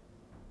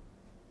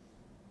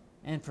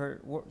 And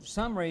for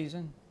some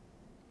reason,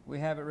 we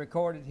have it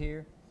recorded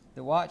here,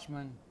 the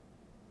watchman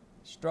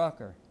struck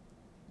her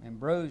and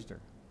bruised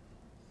her.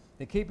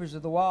 The keepers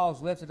of the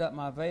walls lifted up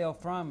my veil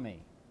from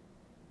me.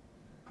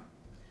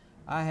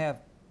 I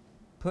have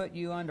put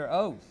you under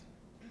oath,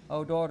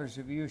 O daughters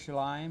of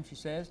Jerusalem, she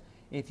says,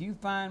 if you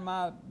find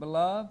my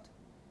beloved,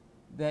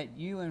 that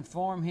you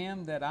inform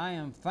him that I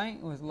am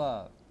faint with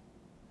love.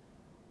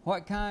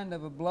 What kind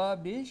of a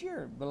beloved is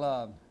your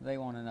beloved, they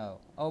want to know.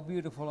 O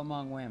beautiful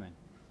among women.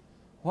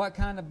 What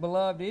kind of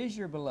beloved is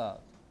your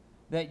beloved,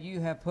 that you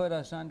have put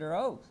us under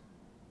oath?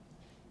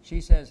 She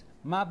says,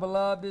 my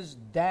beloved is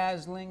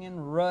dazzling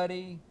and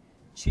ruddy,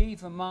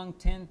 chief among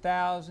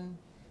 10,000.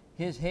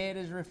 His head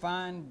is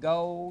refined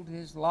gold,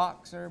 his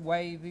locks are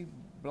wavy,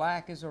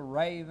 black as a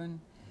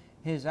raven.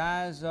 His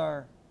eyes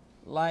are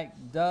like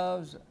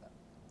doves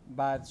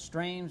by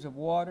streams of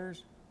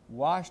waters,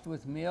 washed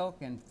with milk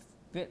and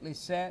fitly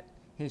set.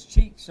 His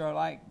cheeks are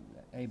like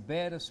a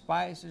bed of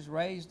spices,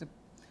 raised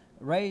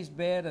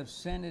bed of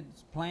scented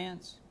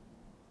plants.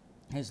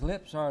 His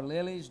lips are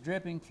lilies,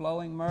 dripping,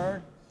 flowing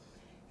myrrh.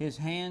 His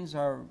hands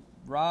are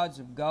rods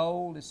of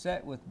gold, is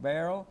set with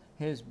beryl.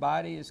 His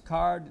body is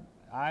carved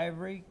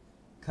ivory,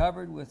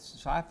 covered with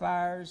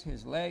sapphires.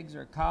 His legs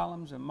are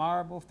columns of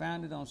marble,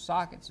 founded on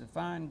sockets of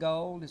fine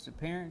gold. His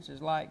appearance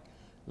is like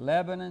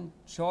Lebanon,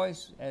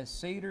 choice as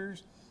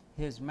cedars.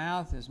 His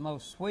mouth is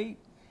most sweet.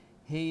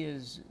 He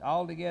is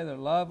altogether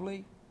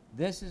lovely.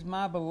 This is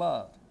my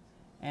beloved,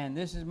 and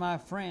this is my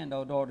friend,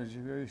 O daughters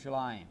of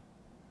Jerusalem.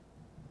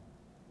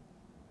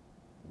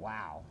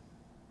 Wow.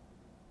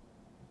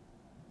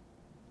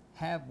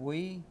 Have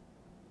we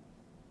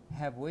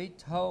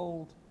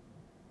told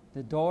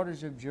the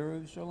daughters of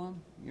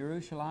Jerusalem,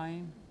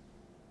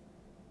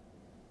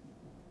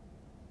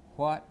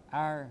 what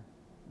our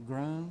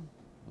groom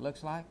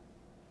looks like?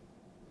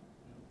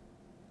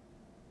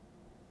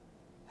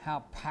 How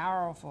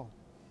powerful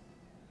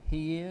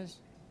he is?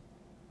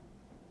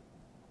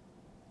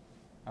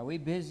 Are we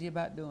busy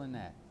about doing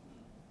that?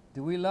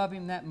 Do we love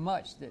him that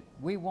much that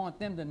we want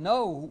them to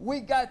know we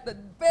got the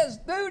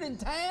best dude in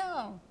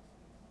town?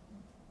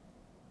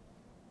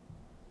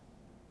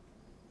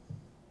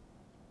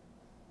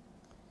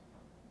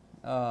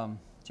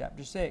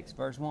 Chapter 6,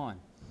 verse 1.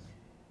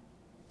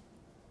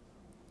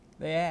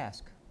 They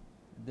ask,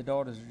 the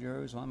daughters of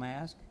Jerusalem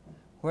ask,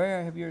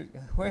 where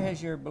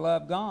has your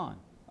beloved gone,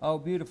 O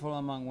beautiful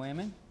among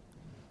women?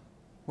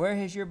 Where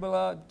has your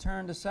beloved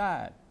turned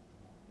aside?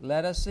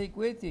 Let us seek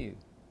with you.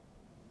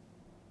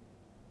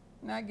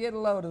 Now get a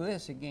load of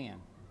this again.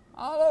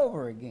 All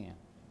over again.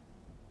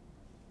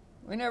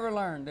 We never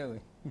learn,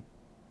 do we?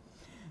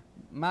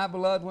 My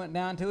beloved went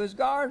down to his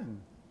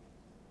garden,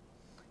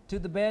 to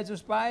the beds of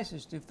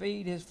spices, to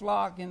feed his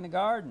flock in the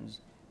gardens,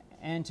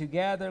 and to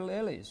gather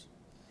lilies.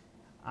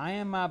 I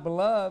am my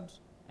beloved's,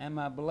 and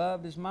my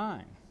beloved is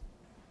mine.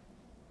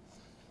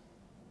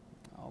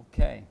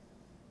 Okay.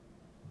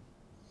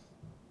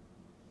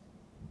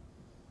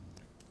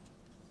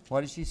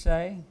 What did she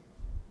say?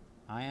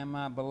 I am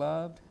my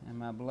beloved, and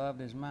my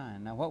beloved is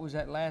mine. Now, what was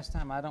that last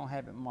time? I don't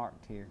have it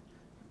marked here.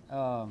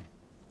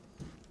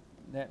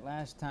 That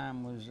last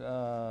time was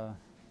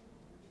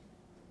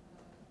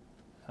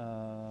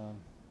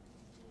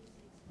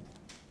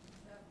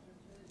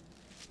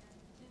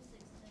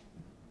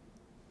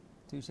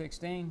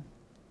 2:16.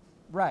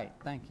 Right,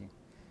 thank you.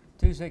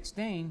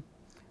 2:16.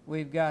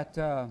 We've got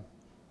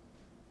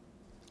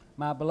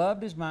my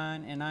beloved is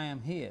mine, and I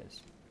am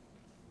his.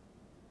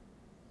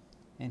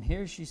 And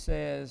here she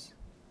says,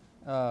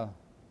 I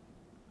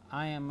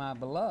am my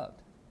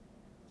beloved.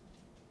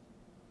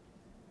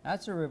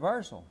 That's a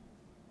reversal.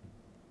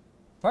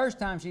 First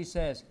time she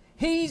says,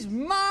 he's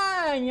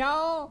mine,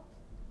 y'all,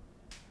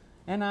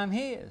 and I'm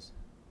his.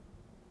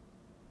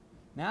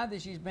 Now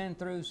that she's been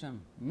through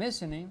some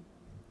missing him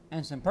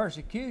and some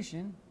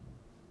persecution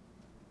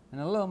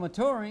and a little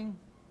maturing,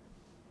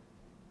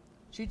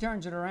 she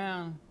turns it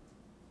around,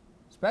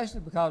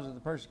 especially because of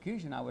the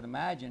persecution, I would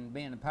imagine,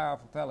 being the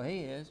powerful fellow he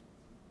is.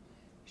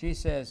 She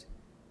says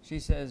it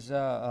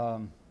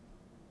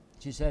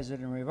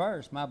in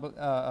reverse.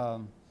 I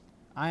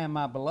am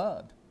my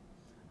beloved.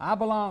 I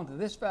belong to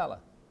this fella,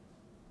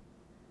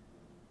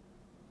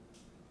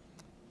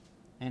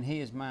 and he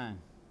is mine.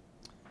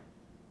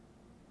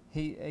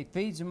 He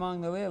feeds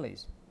among the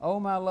lilies. Oh,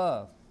 my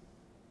love,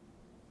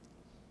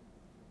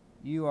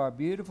 you are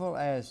beautiful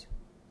as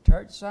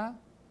Tirzah,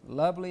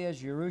 lovely as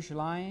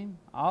Jerusalem,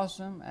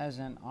 awesome as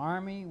an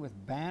army with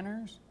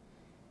banners.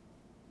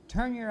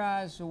 Turn your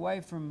eyes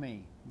away from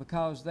me,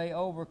 because they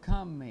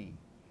overcome me.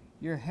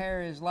 Your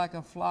hair is like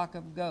a flock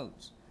of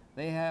goats.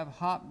 They have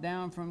hopped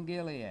down from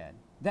Gilead.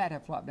 That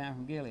have flopped down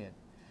from Gilead.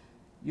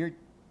 Your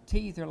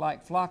teeth are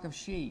like flock of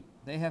sheep.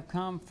 They have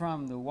come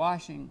from the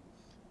washing.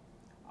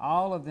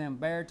 All of them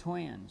bear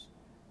twins.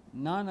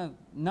 None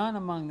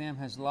among them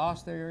has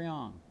lost their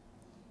young.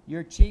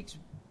 Your cheeks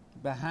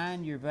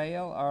behind your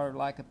veil are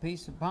like a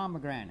piece of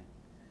pomegranate.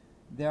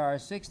 There are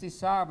 60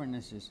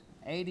 sovereignesses,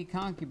 80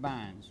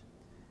 concubines,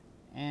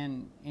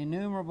 and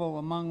innumerable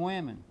among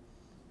women.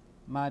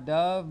 My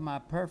dove, my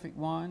perfect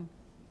one,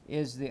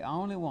 is the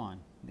only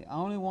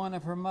one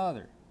of her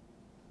mother.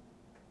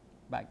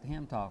 Back to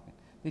him talking.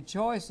 The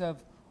choice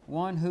of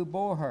one who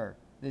bore her.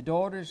 The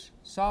daughters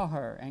saw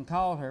her and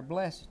called her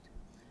blessed.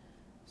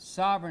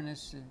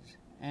 Sovereignesses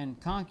and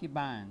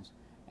concubines,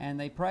 and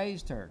they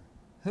praised her.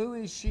 Who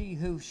is she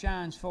who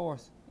shines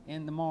forth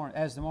in the morning,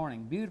 as the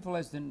morning, beautiful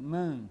as the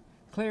moon,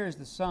 clear as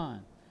the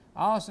sun,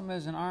 awesome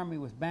as an army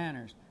with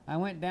banners? I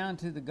went down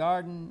to the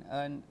garden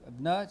of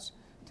nuts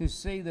to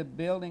see the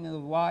building of the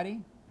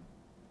wadi,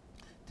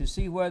 to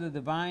see whether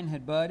the vine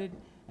had budded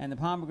and the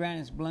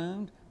pomegranates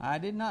bloomed. I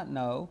did not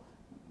know.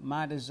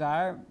 My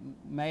desire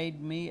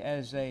made me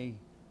as the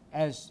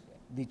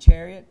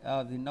chariot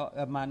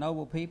of my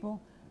noble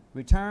people.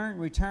 Return,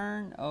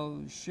 return,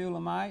 O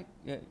Shulamite,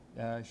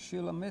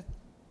 Shulamith.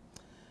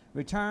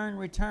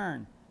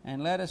 Return,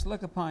 and let us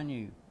look upon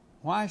you.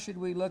 Why should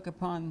we look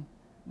upon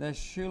the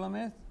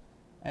Shulamith,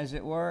 as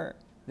it were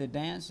the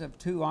dance of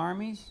two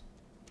armies?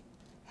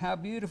 How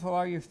beautiful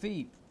are your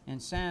feet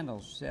and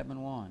sandals,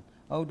 7:1.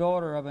 O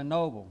daughter of a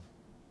noble.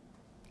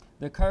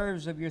 The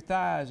curves of your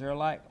thighs are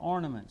like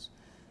ornaments,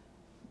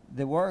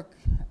 the work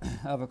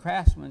of a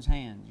craftsman's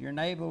hand. Your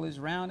navel is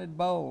rounded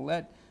bowl.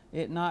 Let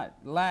it not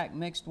lack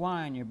mixed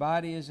wine. Your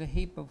body is a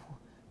heap of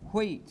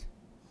wheat,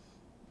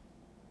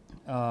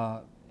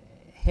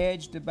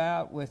 hedged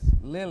about with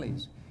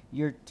lilies.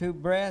 Your two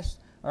breasts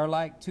are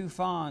like two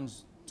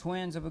fawns,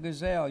 twins of a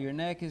gazelle. Your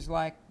neck is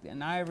like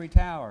an ivory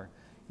tower.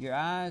 Your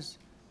eyes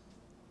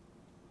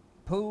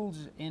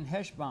pools in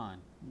Heshbon,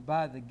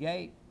 by the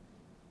gate,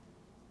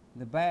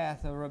 the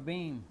bath of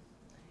Rabim.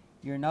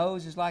 Your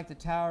nose is like the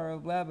tower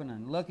of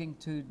Lebanon, looking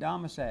to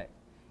Damascus.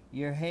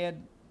 Your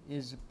head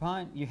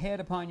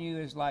upon you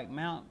is like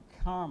Mount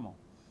Carmel,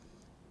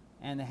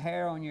 and the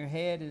hair on your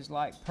head is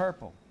like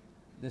purple.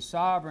 The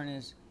sovereign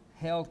is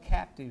held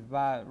captive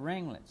by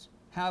ringlets.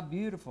 How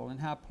beautiful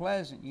and how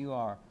pleasant you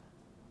are,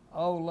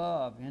 O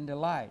love and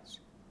delights!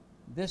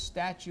 This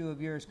statue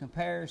of yours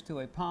compares to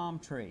a palm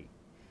tree,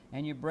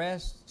 and your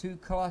breasts two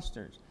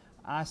clusters.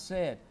 I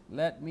said,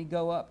 let me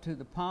go up to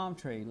the palm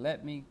tree.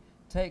 Let me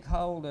take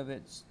hold of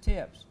its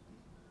tips.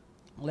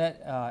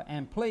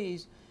 And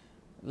please,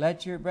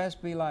 let your breasts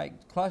be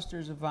like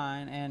clusters of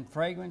vine, and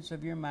fragrance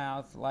of your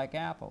mouth like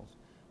apples,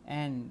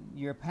 and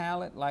your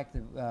palate like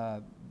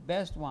the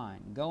best wine,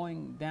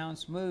 going down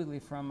smoothly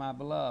from my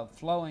beloved,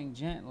 flowing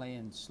gently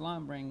in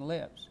slumbering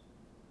lips.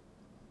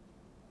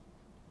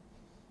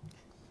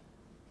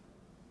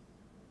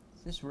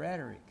 This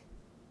rhetoric.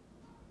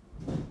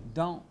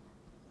 Don't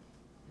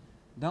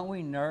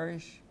we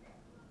nourish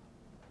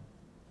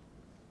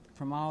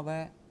from all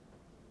that?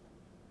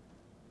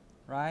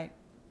 Right?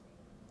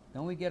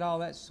 Don't we get all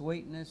that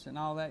sweetness and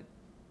all that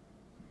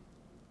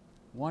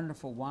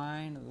wonderful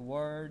wine of the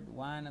Word, the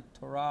wine of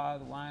Torah,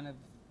 the wine of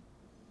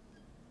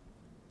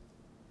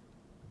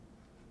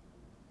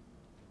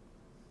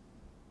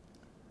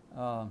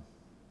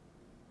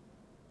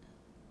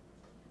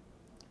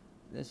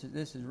this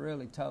is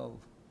really tov.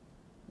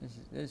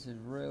 This is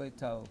really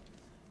tov.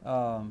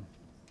 I'm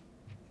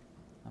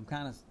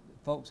kind of,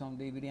 folks on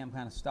DVD, I'm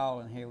kind of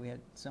stalling here. We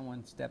had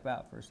someone step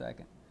out for a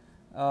second.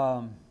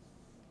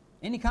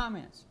 Any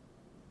comments?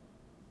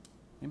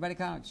 Anybody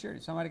comment? Sure.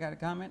 Somebody got a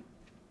comment?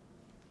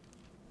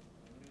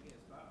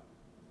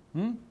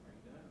 No.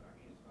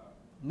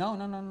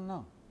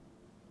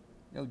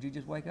 Yo, did you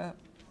just wake up?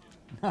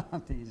 No,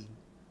 I'm teasing.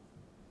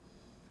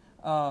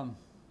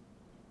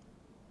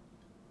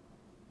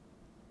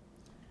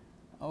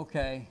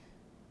 Okay.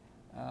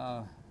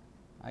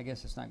 I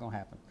guess it's not going to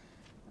happen.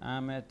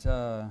 I'm at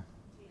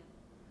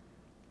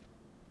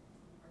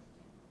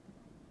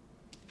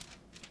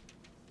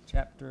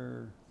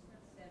chapter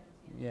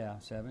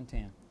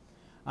 7:10.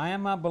 I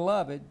am my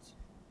beloved's,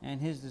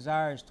 and his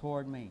desire is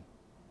toward me.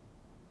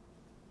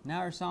 Now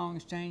our song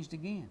has changed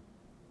again.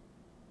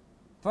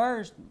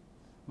 First,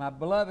 my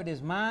beloved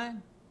is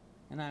mine,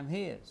 and I'm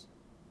his.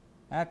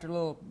 After a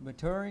little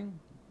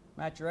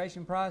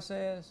maturation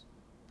process,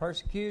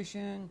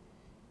 persecution,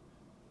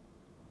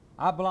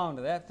 I belong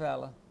to that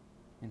fella,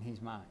 and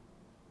he's mine.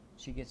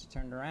 She gets it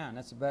turned around.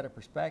 That's a better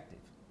perspective.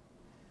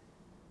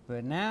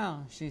 But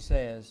now she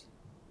says,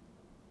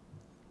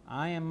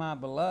 I am my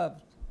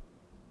beloved,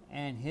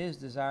 and his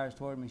desires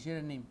toward me. She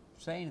didn't even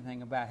say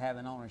anything about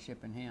having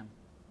ownership in him.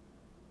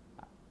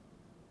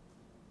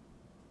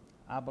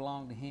 I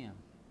belong to him.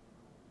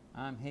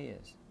 I'm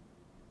his.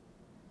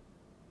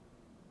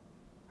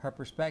 Her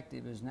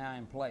perspective is now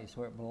in place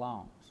where it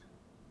belongs.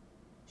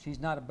 She's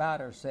not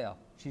about herself.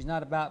 She's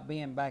not about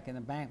being back in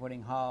the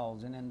banqueting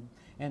halls and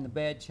in the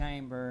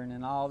bedchamber and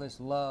in all this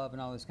love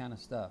and all this kind of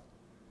stuff.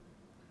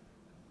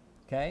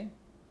 Okay?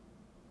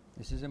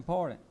 This is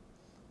important.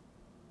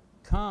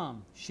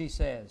 Come, she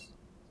says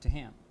to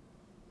him.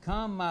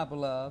 Come, my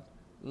beloved,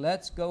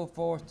 let's go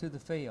forth to the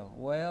field.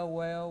 Well,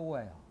 well,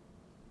 well.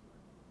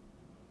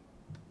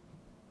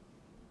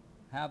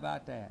 How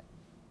about that?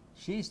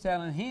 She's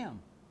telling him,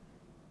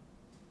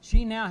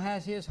 She now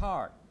has his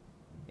heart.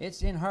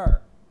 It's in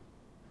her.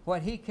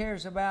 What he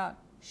cares about,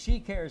 she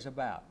cares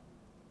about.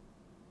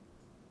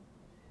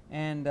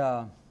 And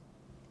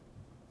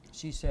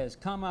she says,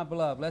 come, my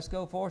beloved, let's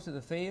go forth to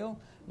the field.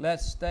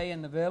 Let's stay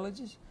in the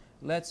villages.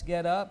 Let's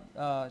get up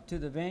to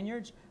the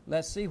vineyards.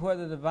 Let's see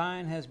whether the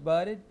vine has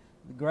budded.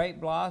 The grape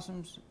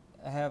blossoms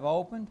have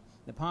opened.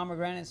 The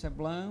pomegranates have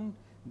bloomed.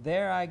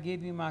 There I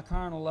give you my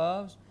carnal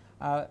loves.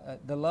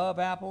 The love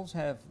apples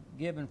have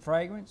given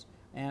fragrance,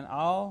 and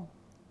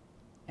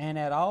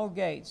at all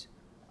gates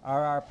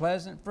are our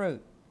pleasant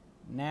fruit,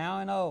 now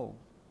and old,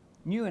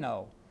 new and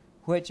old,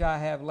 which I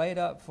have laid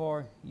up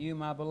for you,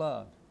 my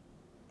beloved.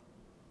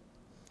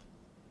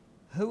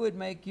 Who would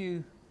make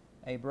you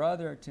a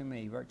brother to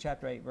me?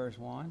 Chapter 8, verse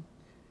 1.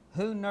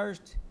 Who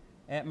nursed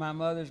at my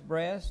mother's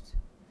breast?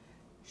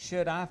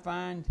 Should I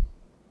find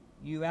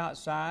you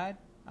outside,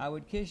 I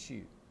would kiss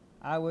you.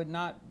 I would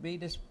not be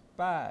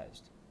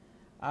despised.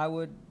 I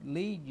would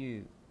lead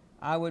you.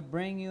 I would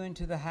bring you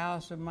into the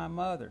house of my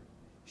mother,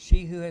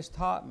 she who has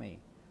taught me.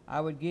 I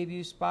would give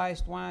you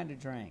spiced wine to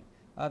drink,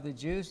 of the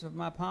juice of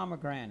my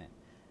pomegranate.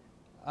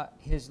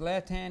 His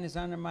left hand is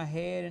under my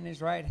head, and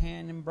his right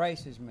hand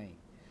embraces me.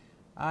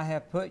 I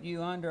have put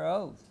you under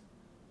oath.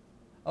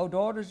 O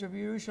daughters of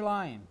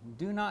Jerusalem,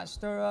 do not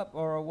stir up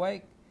or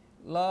awake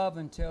love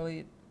until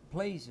he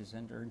pleases.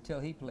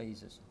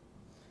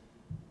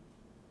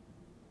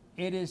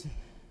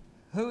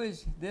 Who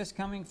is this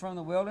coming from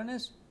the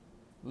wilderness,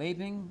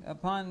 leaping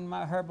upon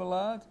her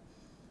beloved?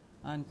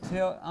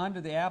 Until under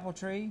the apple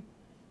tree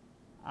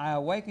I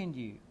awakened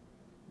you.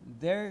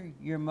 There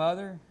your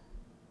mother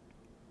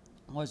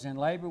was in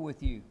labor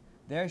with you.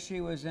 There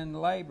she was in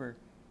labor.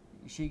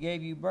 She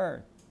gave you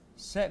birth.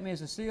 Set me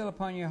as a seal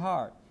upon your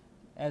heart,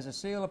 as a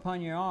seal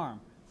upon your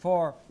arm.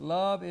 For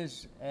love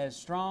is as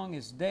strong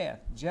as death.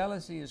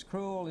 Jealousy is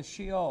cruel as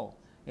Sheol.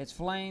 Its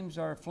flames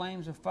are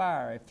flames of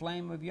fire, a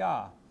flame of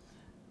Yah.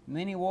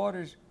 Many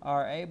waters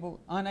are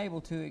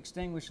unable to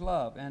extinguish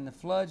love, and the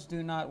floods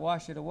do not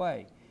wash it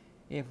away.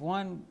 If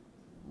one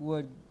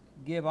would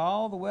give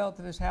all the wealth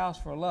of his house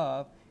for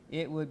love,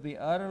 it would be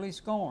utterly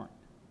scorned.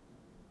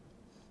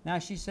 Now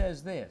she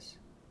says this.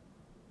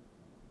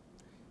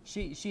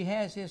 She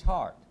has his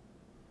heart.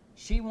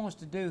 She wants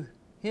to do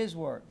his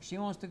work. She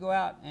wants to go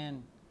out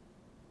and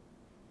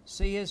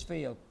see his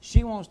field.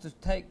 She wants to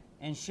take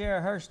and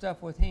share her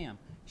stuff with him.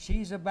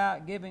 She's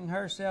about giving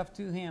herself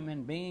to him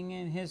and being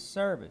in his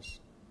service.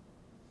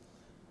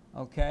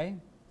 Okay?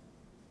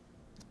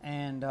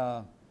 And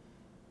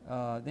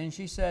then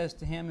she says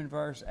to him in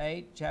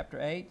chapter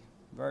 8,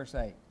 verse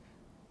 8,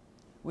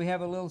 we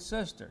have a little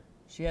sister.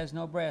 She has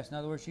no breast. In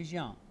other words, she's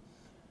young.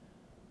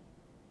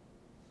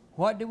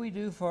 What do we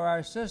do for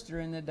our sister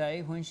in the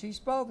day when she's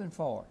spoken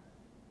for?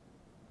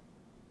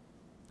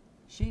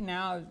 She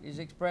now is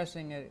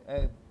expressing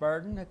a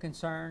burden, a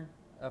concern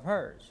of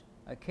hers,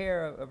 a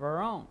care of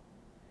her own.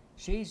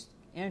 She's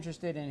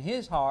interested in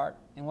his heart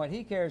and what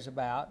he cares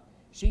about.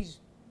 She's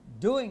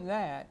doing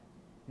that.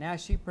 Now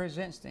she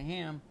presents to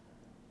him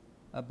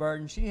a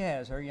burden she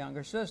has, her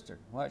younger sister.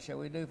 What shall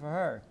we do for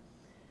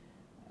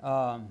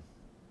her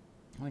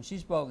when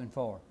she's spoken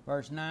for?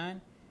 Verse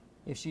 9,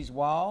 if she's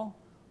wall,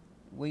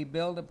 we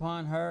build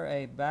upon her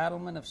a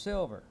battlement of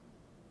silver.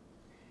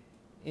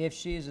 If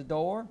she is a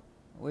door,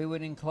 we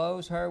would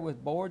enclose her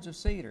with boards of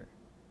cedar.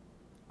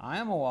 I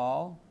am a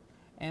wall,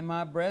 and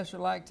my breasts are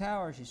like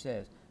towers, she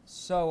says.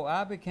 So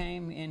I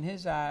became in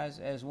his eyes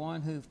as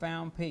one who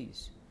found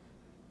peace.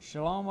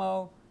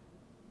 Shlomo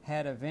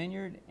had a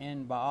vineyard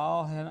in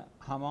Baal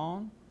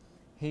Hamon.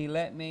 He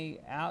let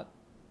out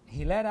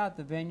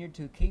the vineyard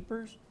to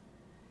keepers.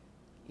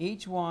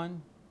 Each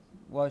one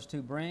was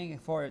to bring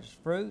for its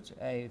fruits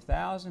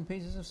 1,000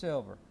 pieces of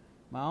silver.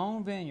 My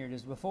own vineyard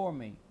is before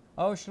me.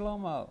 O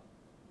Shlomo,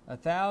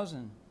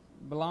 1,000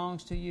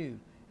 belongs to you,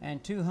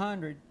 and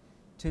 200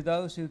 to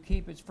those who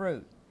keep its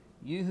fruit.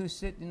 You who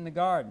sit in the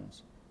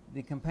gardens,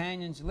 the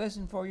companions,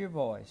 listen for your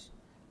voice.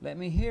 Let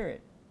me hear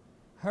it.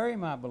 Hurry,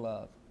 my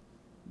beloved.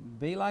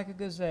 Be like a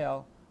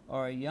gazelle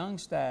or a young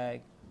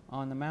stag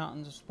on the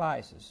mountains of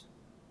spices.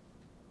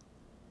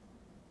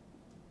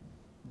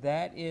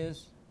 That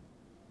is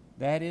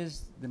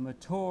the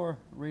mature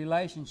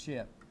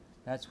relationship.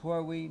 That's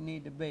where we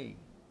need to be.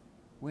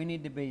 We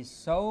need to be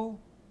so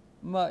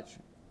much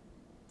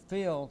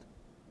filled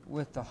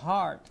with the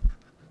heart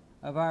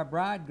of our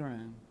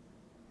bridegroom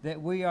that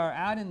we are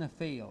out in the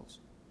fields,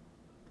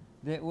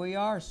 that we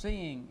are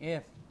seeing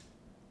if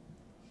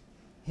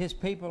his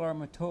people are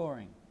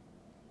maturing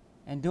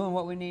and doing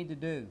what we need to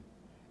do.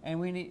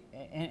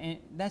 And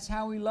that's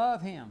how we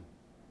love him.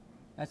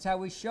 That's how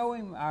we show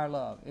him our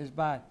love, is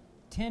by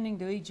tending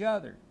to each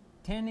other,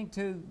 tending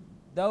to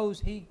those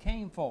he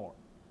came for,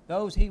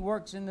 those he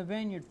works in the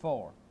vineyard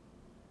for.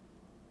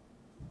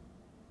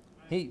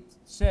 He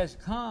says,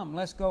 come,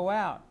 let's go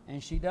out,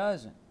 and she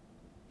doesn't.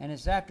 And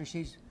it's after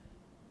she's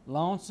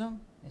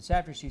lonesome, it's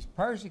after she's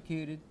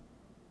persecuted,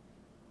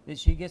 that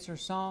she gets her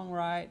song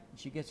right,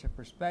 she gets her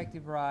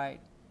perspective right,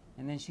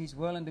 and then she's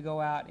willing to go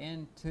out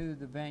into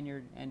the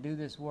vineyard and do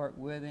this work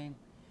with him.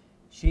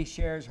 She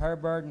shares her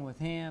burden with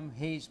him.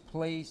 He's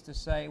pleased to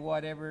say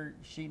whatever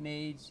she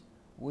needs,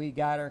 we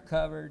got her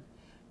covered.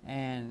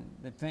 And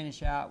they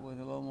finish out with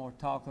a little more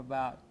talk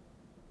about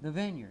the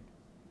vineyard,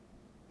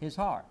 his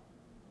heart.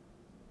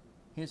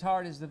 His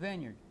heart is the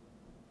vineyard.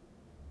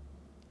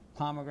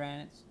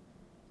 Pomegranates,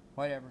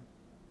 whatever,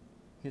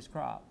 his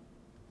crop.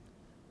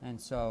 And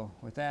so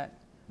with that,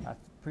 I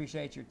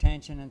appreciate your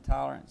attention and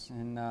tolerance.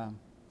 And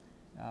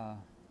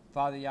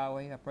Father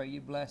Yahweh, I pray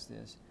you bless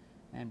this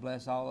and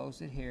bless all those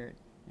that hear it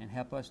and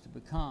help us to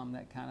become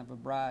that kind of a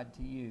bride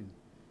to you.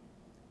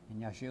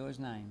 In Yeshua's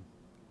name,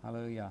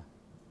 hallelujah.